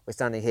 So we're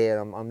standing here,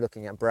 I'm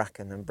looking at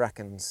bracken, and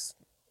brackens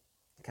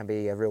can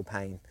be a real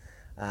pain.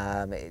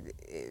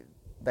 It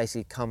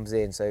basically comes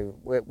in, so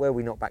where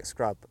we knock back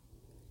scrub,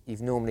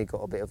 you've normally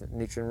got a bit of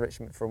nutrient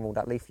enrichment from all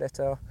that leaf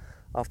litter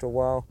after a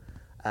while.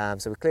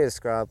 So we clear the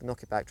scrub,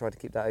 knock it back, try to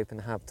keep that open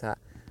habitat,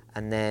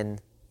 and then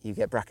you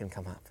get bracken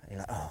come up. And you're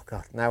like, oh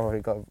God, now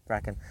we've got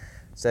bracken.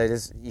 So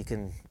you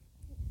can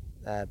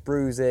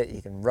bruise it,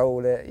 you can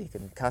roll it, you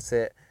can cut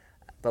it.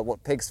 But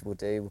what pigs will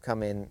do, will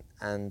come in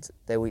and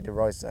they'll eat the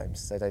rhizomes.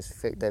 So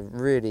they're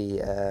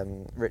really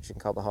rich in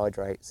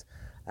carbohydrates,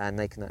 and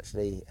they can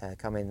actually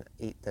come in,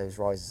 eat those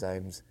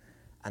rhizomes,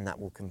 and that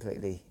will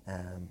completely,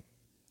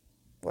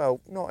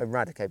 not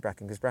eradicate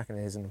bracken, because bracken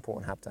is an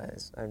important habitat in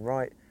its own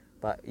right,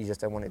 but you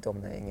just don't want it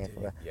dominating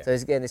everywhere. Yeah. So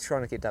it's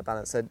trying to keep that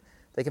balance. So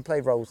they can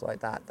play roles like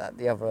that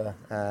the other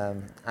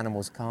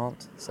animals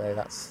can't. So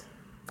that's,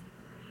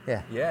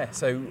 Yeah,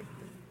 so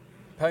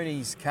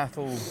ponies,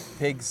 cattle,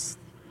 pigs,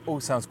 all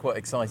sounds quite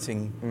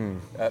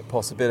exciting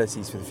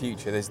possibilities for the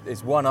future.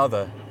 There's one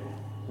other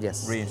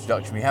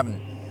reintroduction we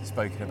haven't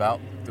spoken about,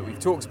 that we've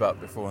talked about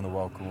before on the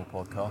Wild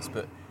Cornwall podcast,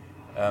 but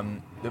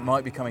that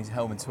might be coming to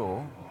Helm and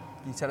Tor.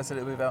 Can you tell us a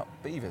little bit about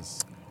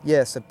beavers?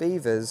 Yeah, so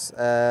beavers,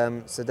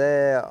 so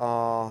they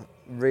are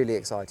really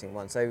exciting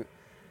ones. So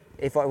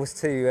if I was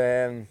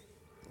to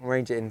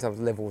range it in terms of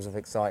levels of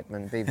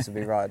excitement, beavers would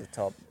be right at the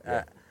top.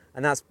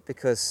 And that's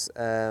because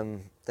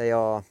they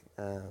are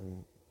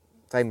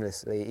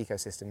famously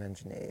ecosystem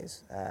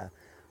engineers,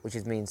 which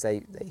means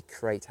they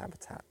create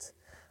habitat.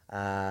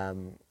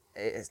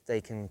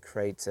 They can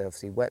create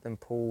obviously wetland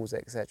pools,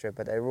 etc.,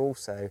 but they're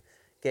also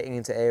getting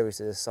into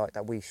areas of the site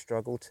that we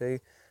struggle to.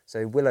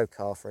 So willow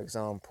carr, for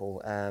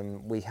example,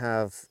 we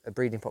have a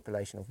breeding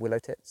population of willow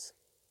tits,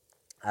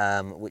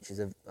 which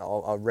is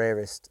our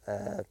rarest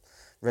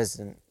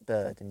resident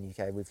bird in the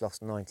UK. We've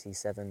lost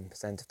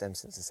 97% of them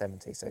since the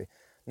 70s, so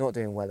not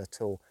doing well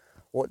at all.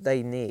 What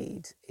they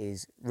need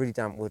is really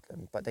damp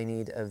woodland, but they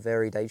need a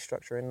varied age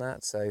structure in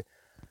that. So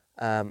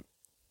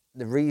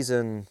the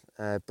reason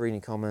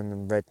Breeny Common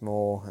and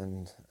Redmoor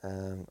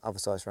and other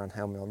sites around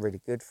Helmond are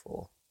really good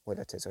for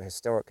willow tits, or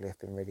historically have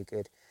been really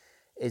good,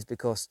 is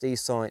because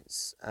these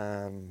sites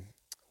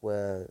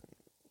were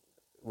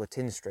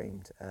tin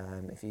streamed.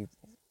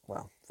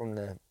 From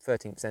the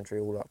 13th century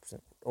all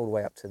the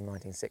way up to the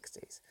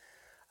 1960s,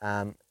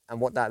 and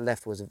what that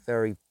left was a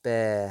very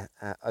bare,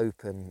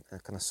 open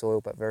kind of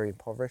soil, but very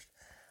impoverished.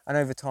 And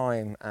over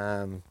time,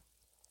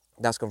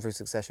 that's gone through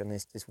succession.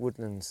 These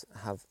woodlands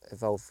have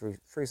evolved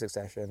through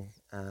succession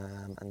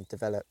and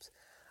developed,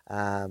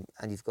 and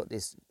you've got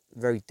this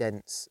very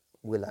dense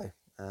willow,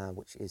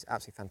 which is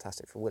absolutely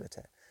fantastic for willow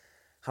tit.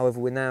 However,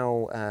 we're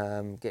now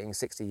getting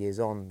 60 years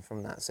on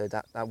from that, so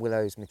that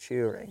willow is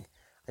maturing,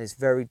 and it's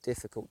very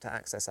difficult to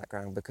access that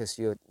ground because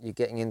you're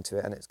getting into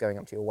it and it's going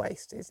up to your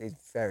waist. It's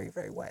very,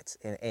 very wet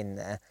in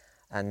there,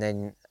 and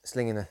then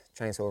slinging a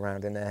chainsaw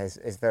around in there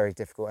is very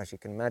difficult, as you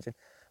can imagine.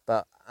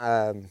 But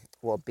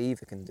what a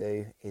beaver can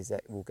do is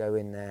that it will go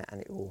in there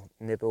and it will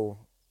nibble,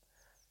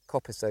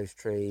 coppice those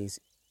trees,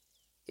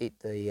 eat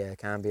the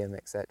cambium,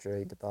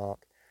 etc., eat the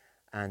bark,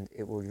 and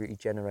it will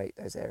regenerate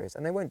those areas.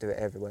 And they won't do it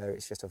everywhere,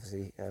 it's just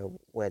obviously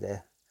where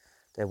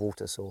their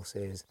water source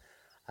is.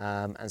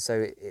 And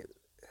so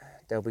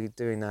they'll be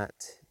doing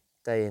that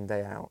day in,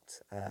 day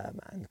out,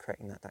 and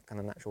creating that kind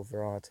of natural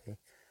variety,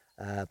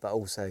 but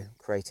also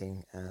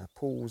creating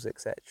pools,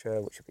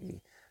 etc., which will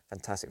be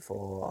fantastic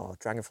for our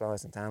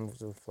dragonflies and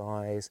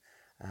damselflies.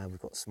 We've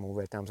got small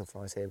red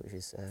damselflies here, which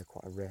is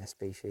quite a rare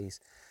species,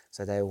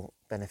 so they'll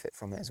benefit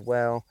from it as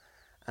well.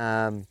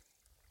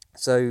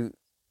 So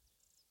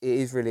it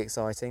is really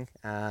exciting.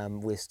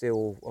 We're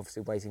still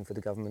obviously waiting for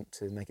the government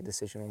to make a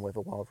decision on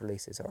whether wild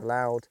releases are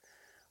allowed.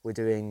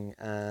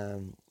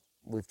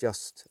 We've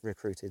just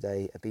recruited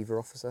a beaver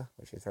officer,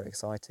 which is very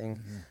exciting,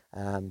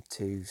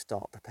 to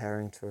start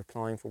preparing to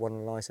applying for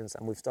one licence,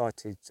 and we've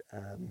started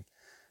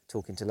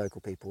talking to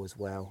local people as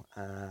well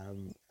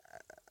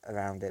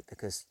around it,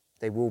 because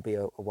they will be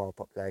a wild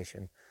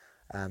population,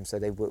 so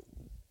they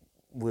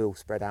will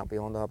spread out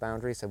beyond our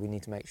boundaries. So we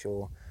need to make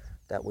sure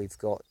that we've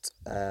got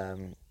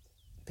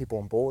people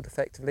on board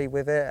effectively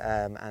with it,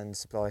 and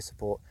supply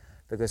support,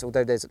 because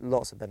although there's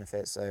lots of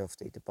benefits, so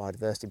obviously the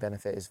biodiversity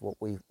benefit is what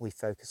we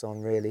focus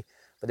on really,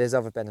 but there's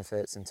other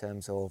benefits in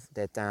terms of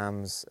their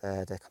dams,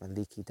 their kind of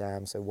leaky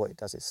dams. So what it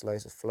does, it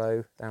slows the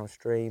flow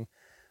downstream,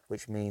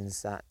 which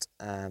means that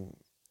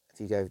if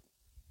you go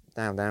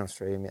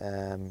downstream,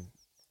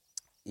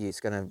 it's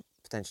going to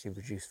potentially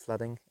reduce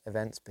flooding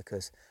events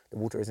because the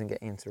water isn't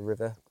getting into the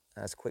river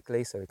as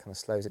quickly, so it kind of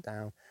slows it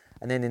down.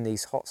 And then in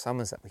these hot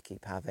summers that we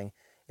keep having,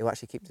 it will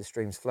actually keep the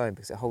streams flowing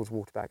because it holds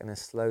water back and then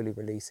slowly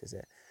releases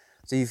it.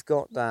 So you've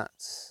got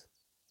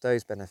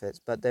those benefits,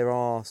 but there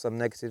are some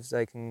negatives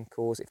they can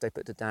cause. If they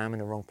put the dam in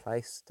the wrong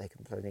place, they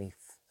can completely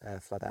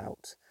flood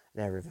out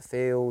an area of a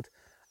field,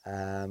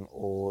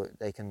 or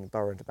they can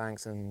burrow into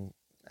banks and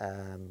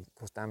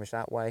cause damage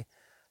that way.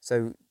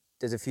 So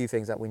there's a few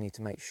things that we need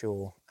to make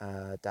sure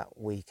that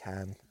we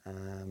can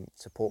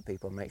support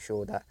people and make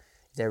sure that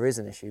if there is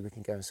an issue, we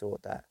can go and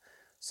sort that.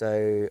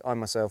 So I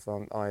myself,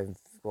 I've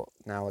got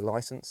now a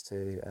licence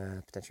to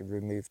potentially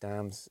remove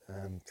dams,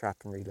 trap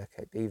and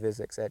relocate beavers,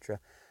 etc.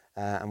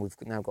 And we've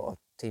now got a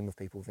team of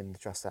people within the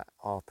trust that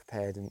are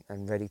prepared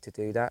and ready to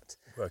do that.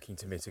 Working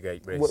to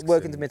mitigate risk.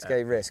 Working to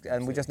mitigate risk,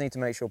 and we just need to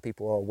make sure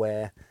people are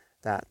aware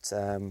that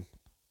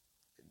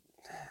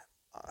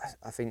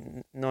I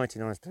think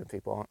 99% of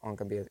people aren't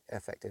going to be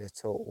affected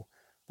at all,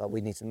 but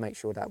we need to make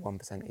sure that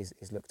 1%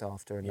 is looked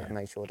after, and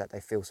make sure that they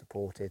feel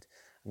supported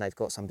and they've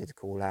got somebody to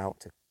call out,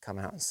 to come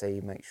out and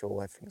see, make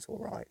sure everything's all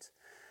right.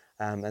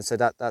 And so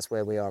that's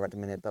where we are at the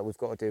minute, but we've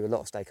got to do a lot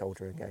of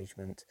stakeholder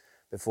engagement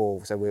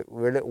before, so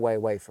we're a little way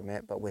away from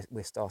it, but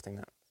we're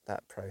starting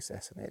that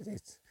process, and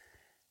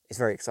it's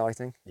very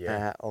exciting,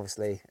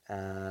 obviously,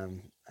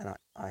 and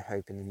I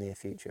hope in the near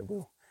future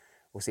we'll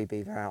see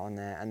beaver out on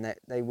there, and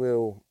they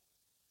will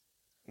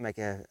make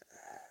a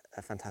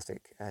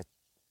fantastic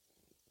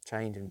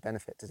change and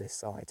benefit to this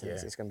site, and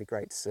it's going to be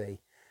great to see.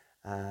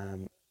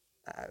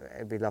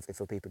 It'd be lovely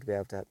for people to be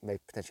able to maybe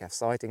potentially have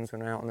sightings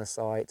when they're out on the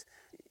site.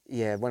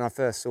 Yeah, when I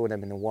first saw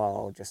them in the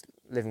wild, just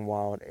living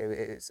wild,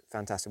 it's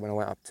fantastic. When I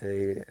went up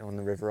on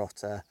the River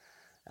Otter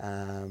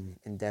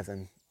in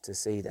Devon to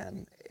see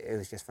them, it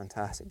was just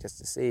fantastic just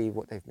to see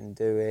what they've been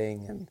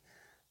doing, and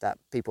that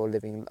people are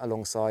living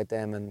alongside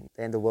them, and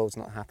the end of the world's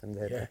not happened.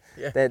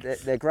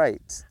 They're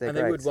great. They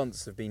would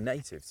once have been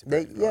native to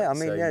Britain,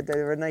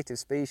 they're a native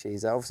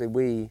species. Obviously,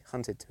 we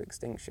hunted to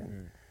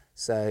extinction.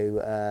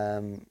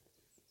 So,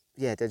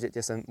 they're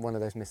just one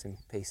of those missing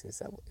pieces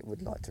that we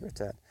would like to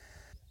return.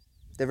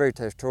 They're very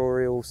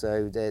territorial,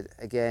 so they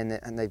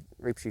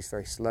reproduce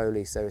very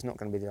slowly, so it's not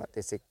going to be like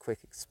this quick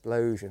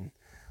explosion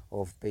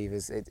of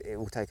beavers. It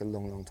will take a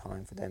long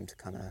time for them to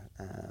kind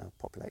of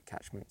populate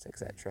catchments,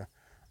 etc.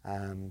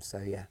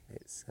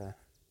 It's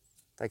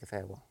take a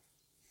fair while.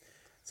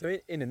 So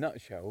in a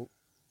nutshell,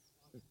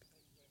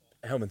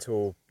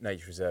 Helmond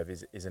Nature Reserve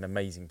is an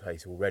amazing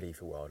place already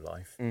for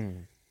wildlife.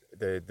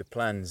 The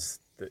plans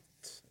that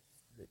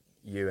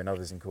you and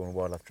others in Cornwall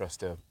Wildlife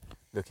Trust are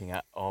looking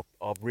at are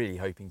really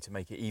hoping to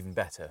make it even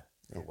better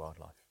for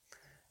wildlife.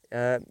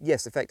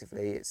 Yes,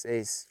 effectively,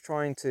 it's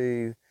trying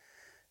to,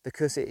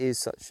 because it is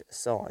such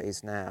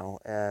size now,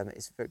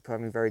 it's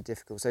becoming very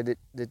difficult. So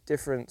the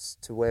difference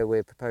to where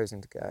we're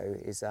proposing to go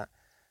is that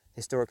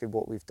historically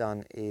what we've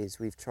done is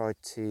we've tried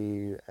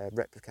to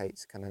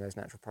replicate kind of those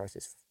natural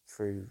processes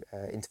through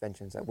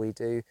interventions that we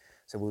do.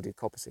 So we'll do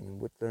coppicing in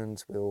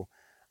woodlands, we'll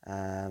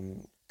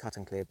cut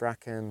and clear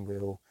bracken,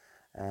 we'll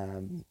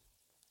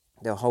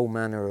there are a whole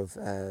manner of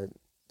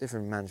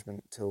different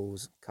management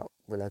tools, cut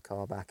willow,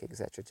 carback,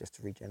 etc., just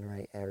to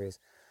regenerate areas.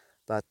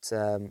 But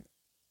the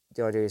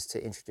idea is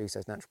to introduce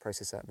those natural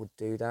processes that would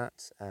do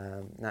that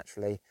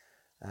naturally,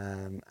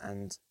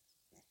 and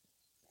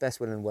best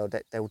will in the world,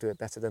 they'll do it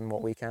better than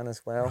what we can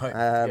as well.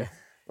 Right,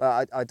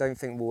 Well, I don't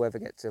think we'll ever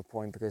get to a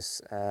point,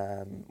 because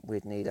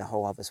we'd need a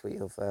whole other suite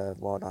of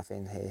wildlife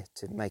in here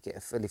to make it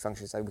a fully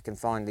functional, so we can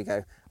finally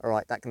go, all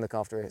right, that can look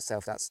after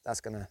itself.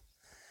 That's going to...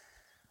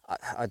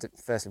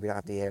 Firstly, we don't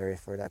have the area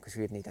for that, because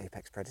we'd need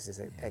apex predators,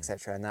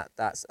 etc., and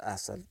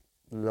that's a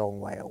long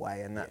way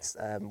away, and that's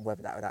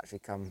whether that would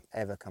actually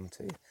ever come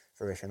to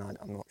fruition,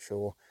 I'm not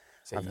sure.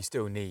 So you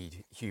still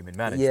need human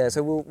management. Yeah,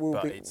 so we'll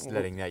but be, it's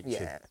letting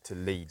nature to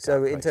lead. So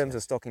that in terms process.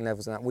 of stocking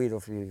levels and that, we'd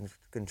obviously be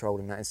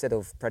controlling that. Instead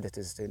of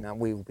predators doing that,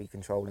 we will be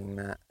controlling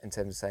that in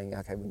terms of saying,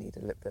 okay, we need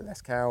a little bit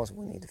less cows,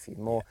 we need a few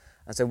more,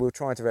 and so we'll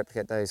try to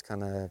replicate those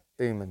kind of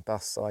boom and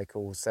bust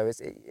cycles. So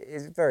it's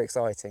very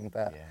exciting,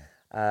 but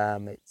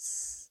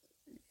it's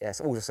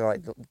also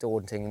like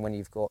daunting when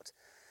you've got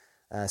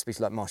species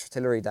like marsh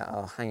artillery that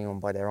are hanging on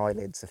by their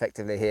eyelids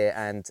effectively here,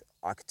 and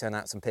I could turn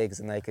out some pigs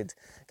and they could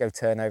go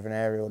turn over an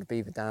area, or the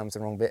beaver dam's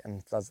the wrong bit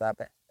and floods that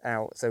bit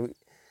out. So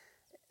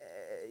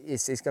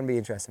it's going to be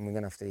interesting. We're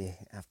going to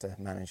have to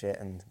manage it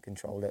and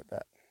control it,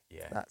 but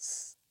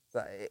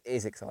it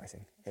is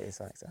exciting. It is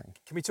so exciting.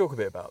 Can we talk a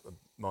bit about the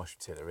marsh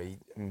artillery?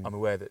 I'm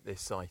aware that this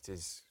site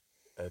is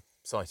a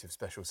site of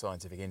special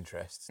scientific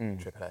interest,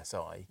 triple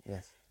SI.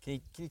 Yes.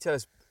 Can you tell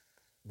us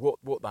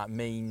what that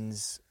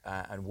means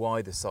and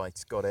why the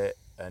site's got it,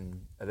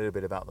 and a little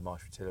bit about the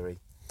marsh artillery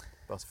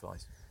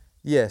butterflies?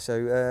 Yeah,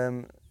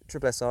 so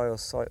triple SI, or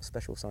Site of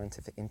Special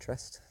Scientific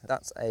Interest,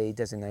 that's a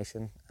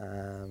designation,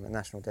 a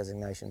national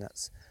designation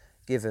that's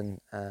given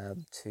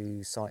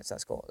to sites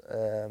that's got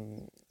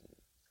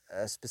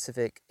a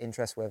specific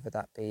interest, whether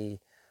that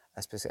be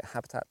a specific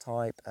habitat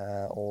type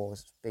or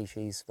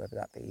species, whether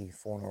that be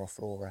fauna or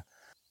flora.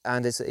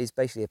 And it's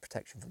basically a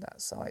protection for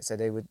that site. So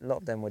a lot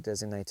of them were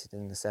designated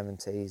in the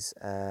 70s,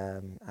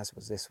 as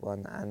was this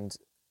one, and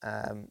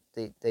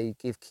they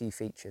give key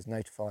features,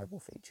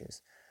 notifiable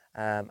features.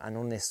 And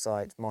on this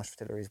site, marsh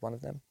artillery is one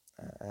of them.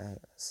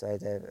 So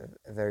they're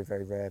a very,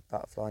 very rare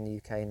butterfly in the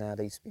UK now.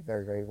 They used to be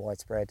very, very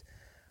widespread.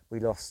 We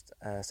lost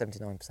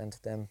 79%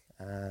 of them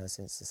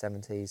since the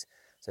 70s.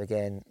 So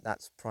again,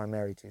 that's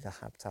primarily due to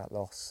habitat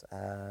loss.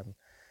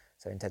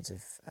 So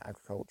intensive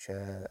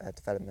agriculture,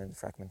 development,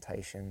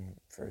 fragmentation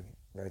through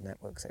road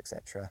networks,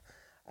 etc.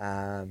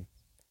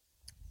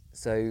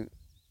 So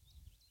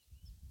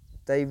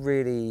they're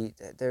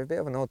a bit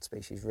of an odd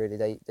species, really.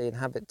 They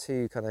inhabit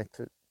two kind of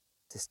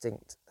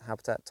distinct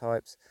habitat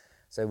types.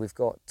 So we've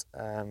got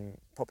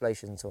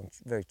populations on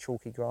very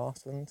chalky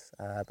grassland,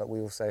 but we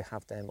also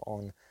have them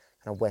on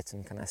kind of wet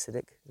and kind of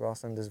acidic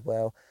grassland as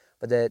well.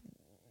 But the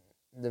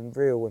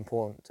real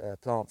important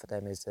plant for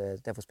them is the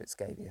devil's bit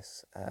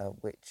scabious,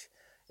 which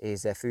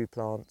is their food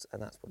plant,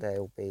 and that's what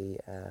they'll be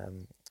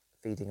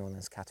feeding on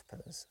as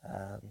caterpillars.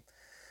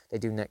 They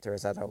do nectar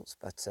as adults,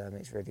 but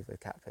it's really the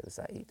caterpillars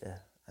that eat the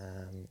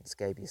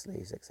scabious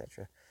leaves,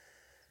 etc.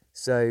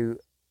 So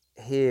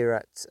here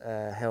at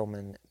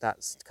Helmond,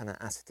 that's kind of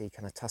acidy,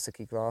 kind of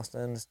tussocky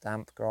grasslands,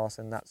 damp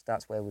grassland.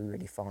 That's where we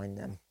really find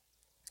them.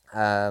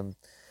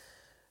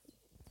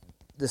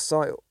 The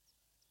site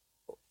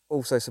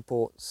also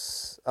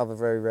supports other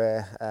very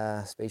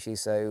rare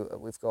species. So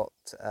we've got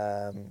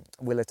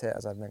willow-tit,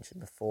 as I've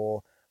mentioned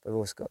before. We've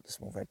also got the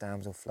small red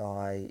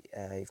damselfly.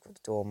 You've got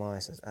the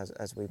dormice,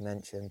 as we've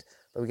mentioned.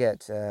 But we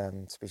get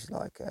species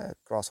like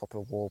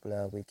grasshopper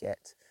warbler. We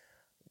get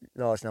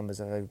large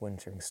numbers of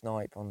overwintering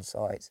snipe on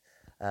site.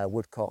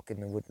 Woodcock in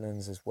the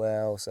woodlands as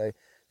well. So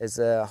there's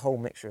a whole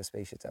mixture of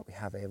species that we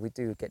have here. We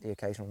do get the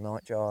occasional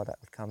nightjar that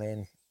would come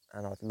in,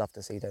 and I'd love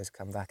to see those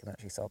come back and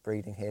actually start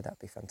breeding here. That'd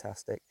be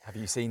fantastic. Have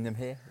you seen them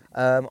here?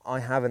 I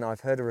haven't. I've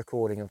heard a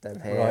recording of them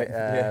here,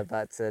 right,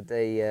 but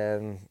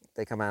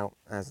they come out,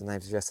 as the name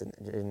suggests,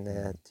 in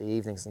the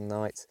evenings and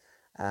nights.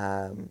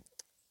 But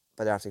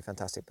they're absolutely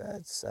fantastic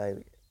birds.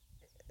 So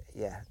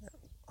yeah,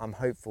 I'm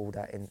hopeful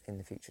that in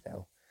the future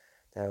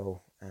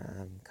they'll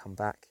come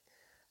back,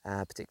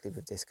 particularly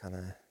with this kind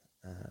of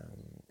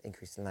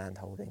increase in land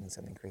holdings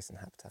and increase in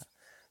habitat.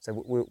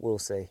 So we'll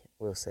see,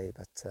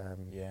 but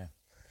yeah.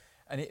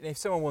 And if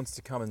someone wants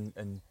to come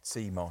and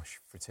see marsh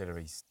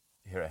fritillaries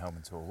here at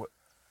Helmond,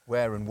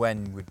 where and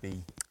when would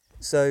be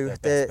So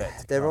their best bet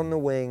to they're come? on the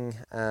wing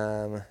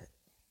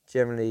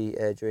generally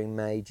during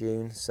May,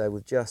 June. So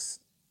we've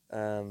just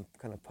kind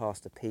of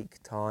past the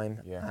peak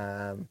time.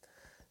 Yeah.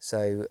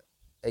 So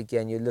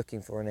again, you're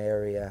looking for an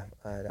area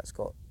that's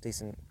got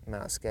decent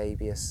amount of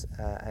scabious,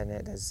 and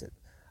there's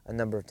a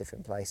number of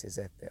different places.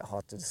 They're a bit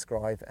hard to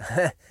describe,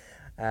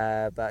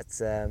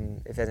 but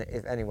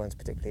if anyone's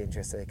particularly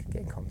interested, they can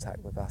get in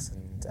contact with us,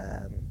 and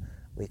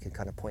we can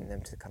kind of point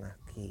them to kind of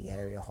key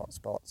area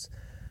hotspots.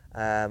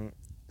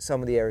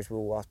 Some of the areas we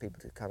will ask people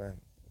to kind of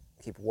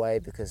keep away,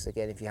 because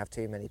again, if you have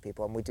too many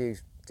people, and we do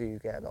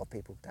get a lot of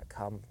people that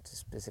come to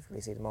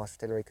specifically see the marsh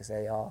fritillary because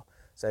they are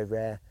so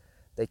rare,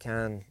 they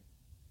can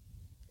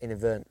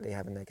inadvertently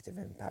have a negative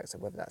impact. So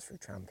whether that's through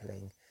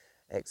trampling,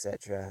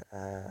 etc.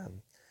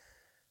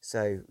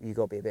 So you've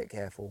got to be a bit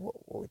careful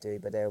what we do,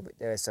 but there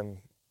are some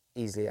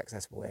easily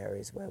accessible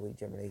areas where we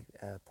generally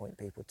point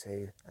people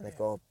to, and they've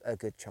got a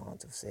good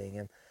chance of seeing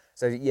them.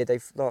 So yeah, they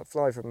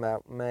fly from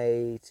about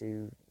May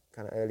to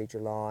kind of early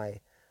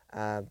July.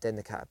 Then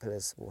the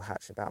caterpillars will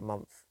hatch about a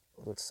month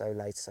or so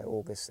later, so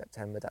August,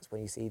 September. That's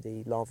when you see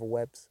the larval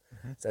webs.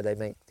 So they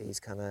make these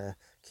kind of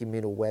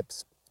communal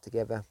webs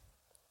together,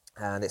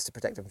 and it's to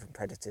protect them from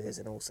predators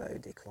and also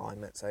the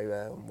climate,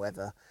 so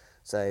weather.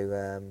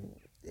 So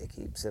it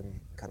keeps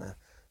them kind of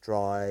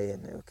dry,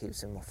 and it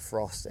keeps them off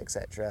frost,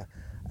 etc.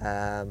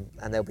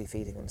 And they'll be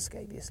feeding on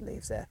scabious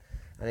leaves there,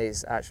 and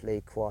it's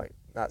actually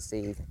that's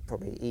the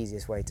probably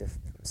easiest way to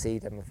see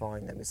them and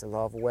find them, is the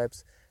larval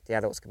webs. The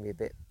adults can be a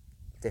bit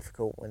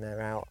difficult when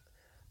they're out.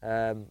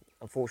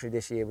 Unfortunately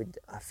this year,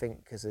 I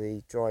think because of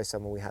the dry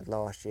summer we had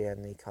last year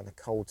and the kind of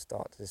cold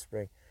start to the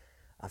spring,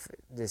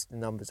 the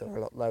numbers are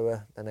a lot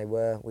lower than they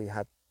were. We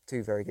had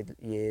 2 very good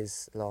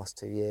years, last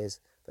 2 years,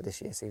 but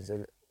this year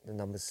the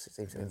numbers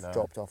seem to have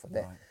dropped off a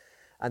bit. Right.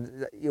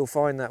 And you'll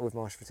find that with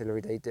marsh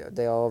fritillary,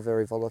 they are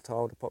very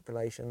volatile, the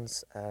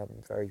populations,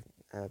 very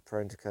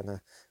prone to kind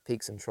of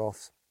peaks and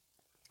troughs.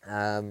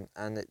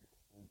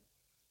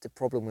 The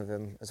problem with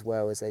them as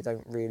well is they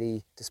don't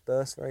really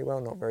disperse very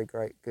well, not very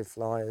good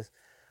flyers.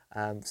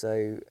 And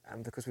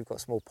because we've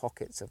got small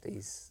pockets of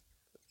these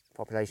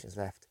populations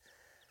left,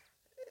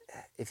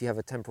 if you have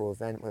a temporal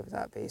event, whether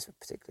that be a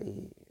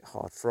particularly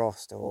hard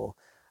frost or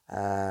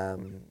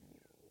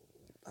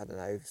I don't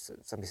know,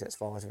 somebody sets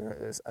fire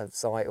to a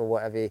site or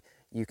whatever,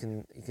 you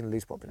can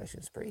lose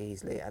populations pretty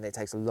easily, and it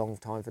takes a long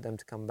time for them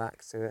to come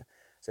back to it.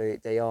 So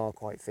they are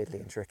quite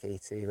fiddly and tricky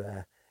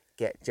to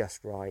get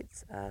just right.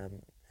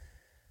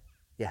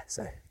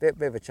 So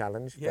bit of a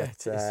challenge, yeah,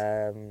 but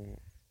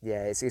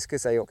it's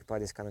because they occupy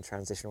this kind of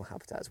transitional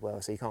habitat as well.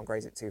 So you can't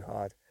graze it too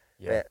hard,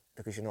 but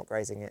because you're not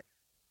grazing it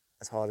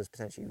as hard as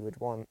potentially you would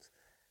want,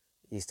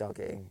 you start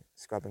getting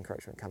scrub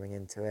encroachment coming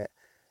into it.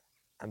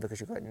 And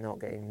because you're not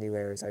getting new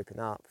areas open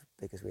up,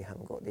 because we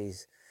haven't got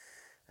these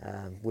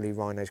woolly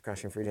rhinos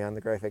crashing through the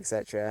undergrowth,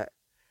 etc.,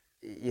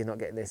 you're not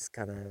getting this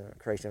kind of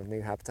creation of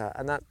new habitat.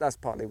 And that's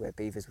partly where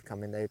beavers would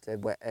come in. They're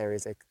wet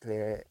areas, they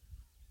clear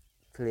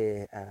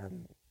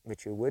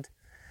mature wood,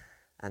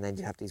 and then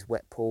you have these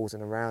wet pools,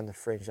 and around the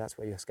fringe, that's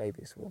where your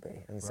scabious will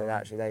be. And so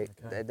actually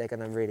they're going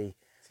to really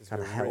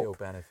kind of help. Real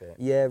benefit.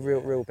 Yeah,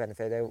 real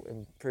benefit. They'll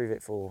improve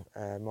it for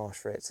marsh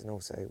frits and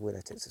also willow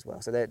tits as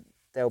well. So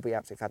they'll be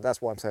absolutely fantastic.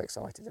 That's why I'm so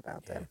excited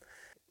about them.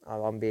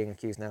 I'm being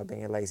accused now of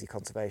being a lazy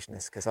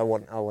conservationist because I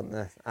want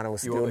the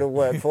animals to do all the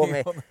work for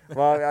me.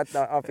 Well,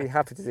 I'd be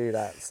happy to do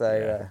that.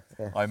 So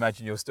I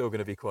imagine you're still going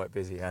to be quite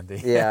busy,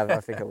 Andy. Yeah,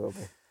 I think I will be.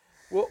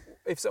 Well,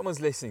 if someone's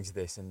listening to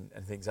this and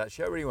thinks,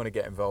 actually, I really want to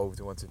get involved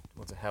and want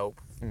to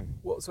help,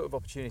 what sort of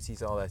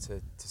opportunities are there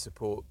to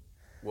support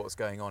what's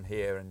going on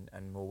here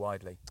and more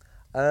widely?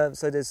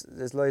 So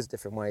there's loads of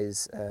different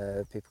ways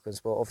people can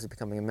support. Obviously,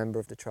 becoming a member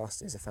of the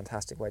trust is a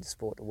fantastic way to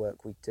support the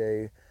work we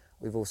do.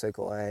 We've also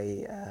got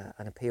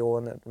an appeal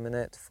on at the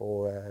minute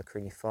for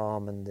Creamy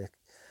Farm and the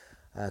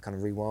kind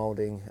of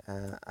rewilding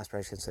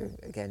aspirations. So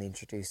again,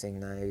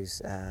 introducing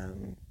those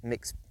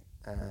mixed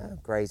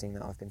grazing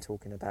that I've been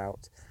talking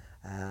about,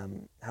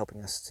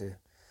 helping us to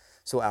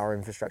sort out our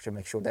infrastructure,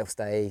 make sure they'll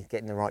stay,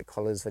 getting the right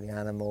collars for the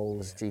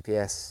animals,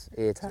 GPS,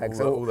 ear tags,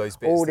 so all those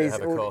bits that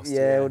have a cost.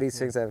 All these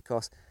things that have a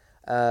cost.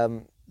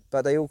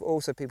 But they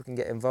also, people can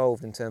get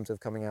involved in terms of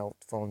coming out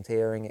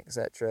volunteering,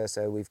 etc.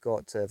 So we've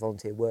got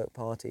volunteer work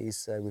parties.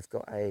 So we've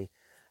got a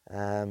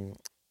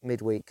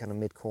midweek kind of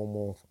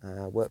mid-Cornwall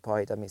work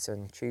party that meets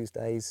on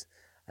Tuesdays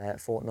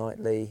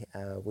fortnightly.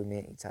 We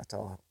meet at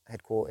our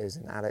headquarters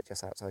in Allet,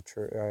 just outside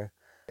Truro,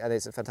 and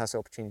it's a fantastic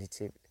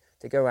opportunity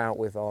to go out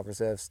with our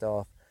reserve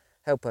staff,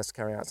 help us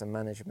carry out some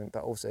management,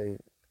 but also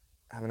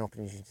have an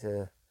opportunity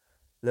to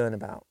learn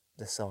about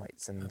the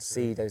sites and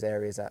see those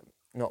areas that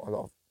not a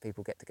lot of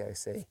people get to go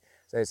see.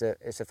 So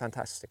it's a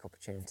fantastic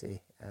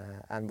opportunity,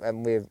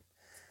 and we're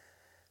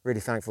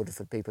really thankful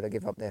for people that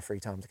give up their free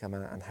time to come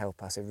out and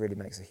help us. It really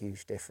makes a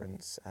huge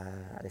difference,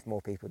 and if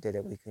more people did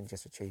it, we can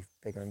just achieve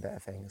bigger and better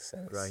things.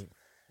 So great.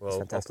 Well,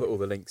 I'll put all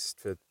the links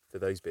for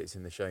those bits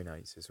in the show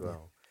notes as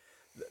well.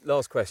 Yeah.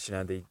 Last question,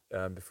 Andy,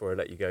 before I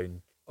let you go.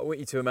 I want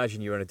you to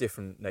imagine you're in a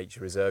different nature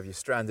reserve. You're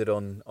stranded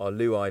on our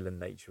Loo Island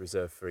Nature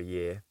Reserve for a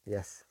year.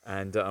 Yes.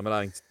 And I'm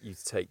allowing you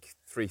to take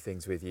 3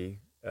 things with you.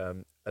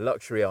 A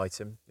luxury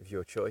item of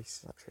your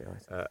choice. Luxury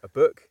item. A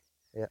book.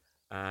 Yeah.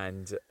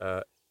 And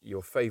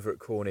your favourite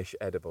Cornish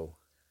edible.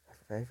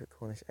 Favourite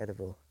Cornish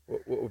edible.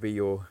 What would be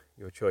your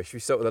choice? Should we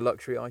start with a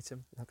luxury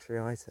item?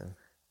 Luxury item.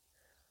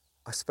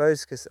 I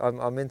suppose because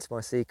I'm into my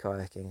sea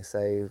kayaking,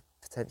 so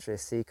potentially a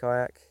sea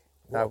kayak.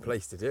 What a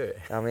place to do it.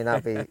 I mean,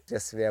 that'd be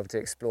just to be able to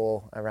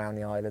explore around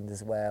the island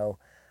as well.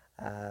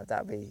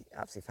 That'd be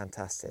absolutely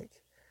fantastic.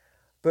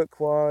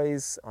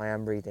 Book-wise, I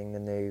am reading the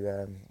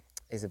new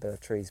Isabella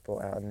Trees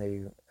brought out a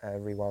new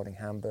Rewilding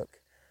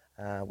handbook,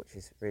 which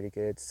is really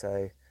good.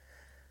 So,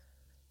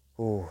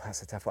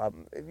 that's a tough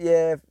one.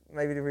 Yeah,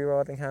 maybe the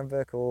Rewilding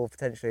handbook, or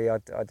potentially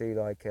I do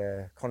like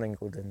Con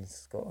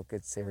Ingleden's got a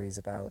good series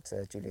about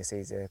Julius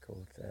Caesar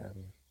called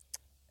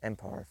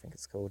Empire, I think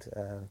it's called.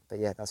 But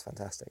yeah, that's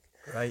fantastic.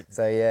 Right.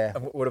 So yeah.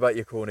 And what about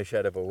your Cornish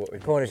edible? What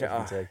would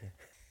you take?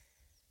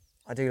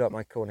 I do like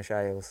my Cornish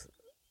ales.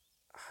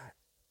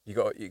 You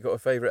got a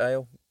favourite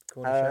ale?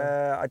 Cornish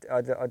ale?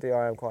 I do.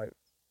 I am quite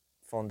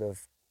fond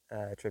of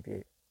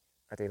Tribute.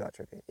 I do like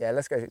Tribute. Yeah,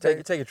 let's go.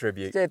 Take a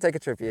Tribute. Yeah, take a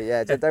Tribute.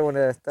 Yeah, don't want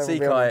to. Sea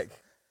kayak,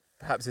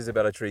 perhaps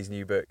Isabella Tree's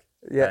new book.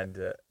 Yeah. And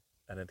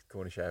a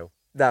Cornish ale.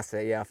 That's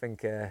it. Yeah, I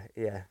think.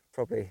 Yeah,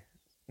 probably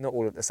not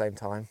all at the same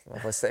time.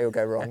 Otherwise, it'll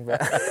go wrong. But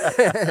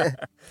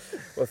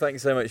well,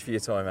 thanks so much for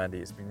your time, Andy.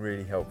 It's been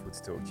really helpful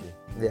to talk to you.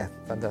 Yeah,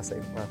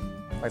 fantastic. Well,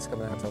 thanks for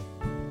coming out, Tom.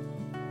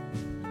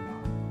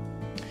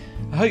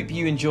 I hope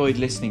you enjoyed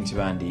listening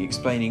to Andy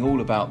explaining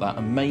all about that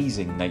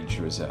amazing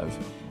nature reserve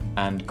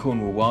and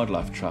Cornwall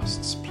Wildlife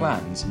Trust's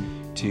plans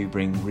to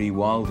bring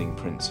rewilding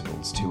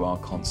principles to our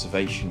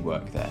conservation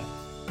work there.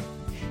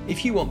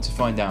 If you want to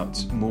find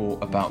out more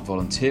about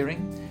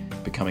volunteering,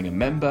 becoming a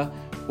member,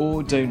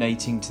 or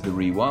donating to the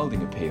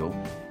Rewilding Appeal,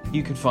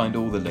 you can find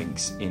all the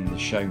links in the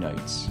show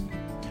notes.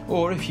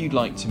 Or if you'd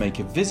like to make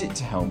a visit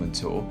to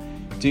Helmentor,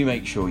 do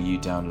make sure you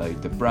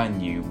download the brand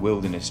new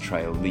Wilderness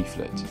Trail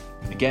leaflet.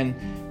 Again,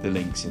 the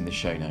link's in the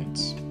show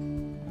notes.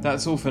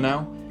 That's all for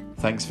now.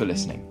 Thanks for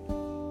listening.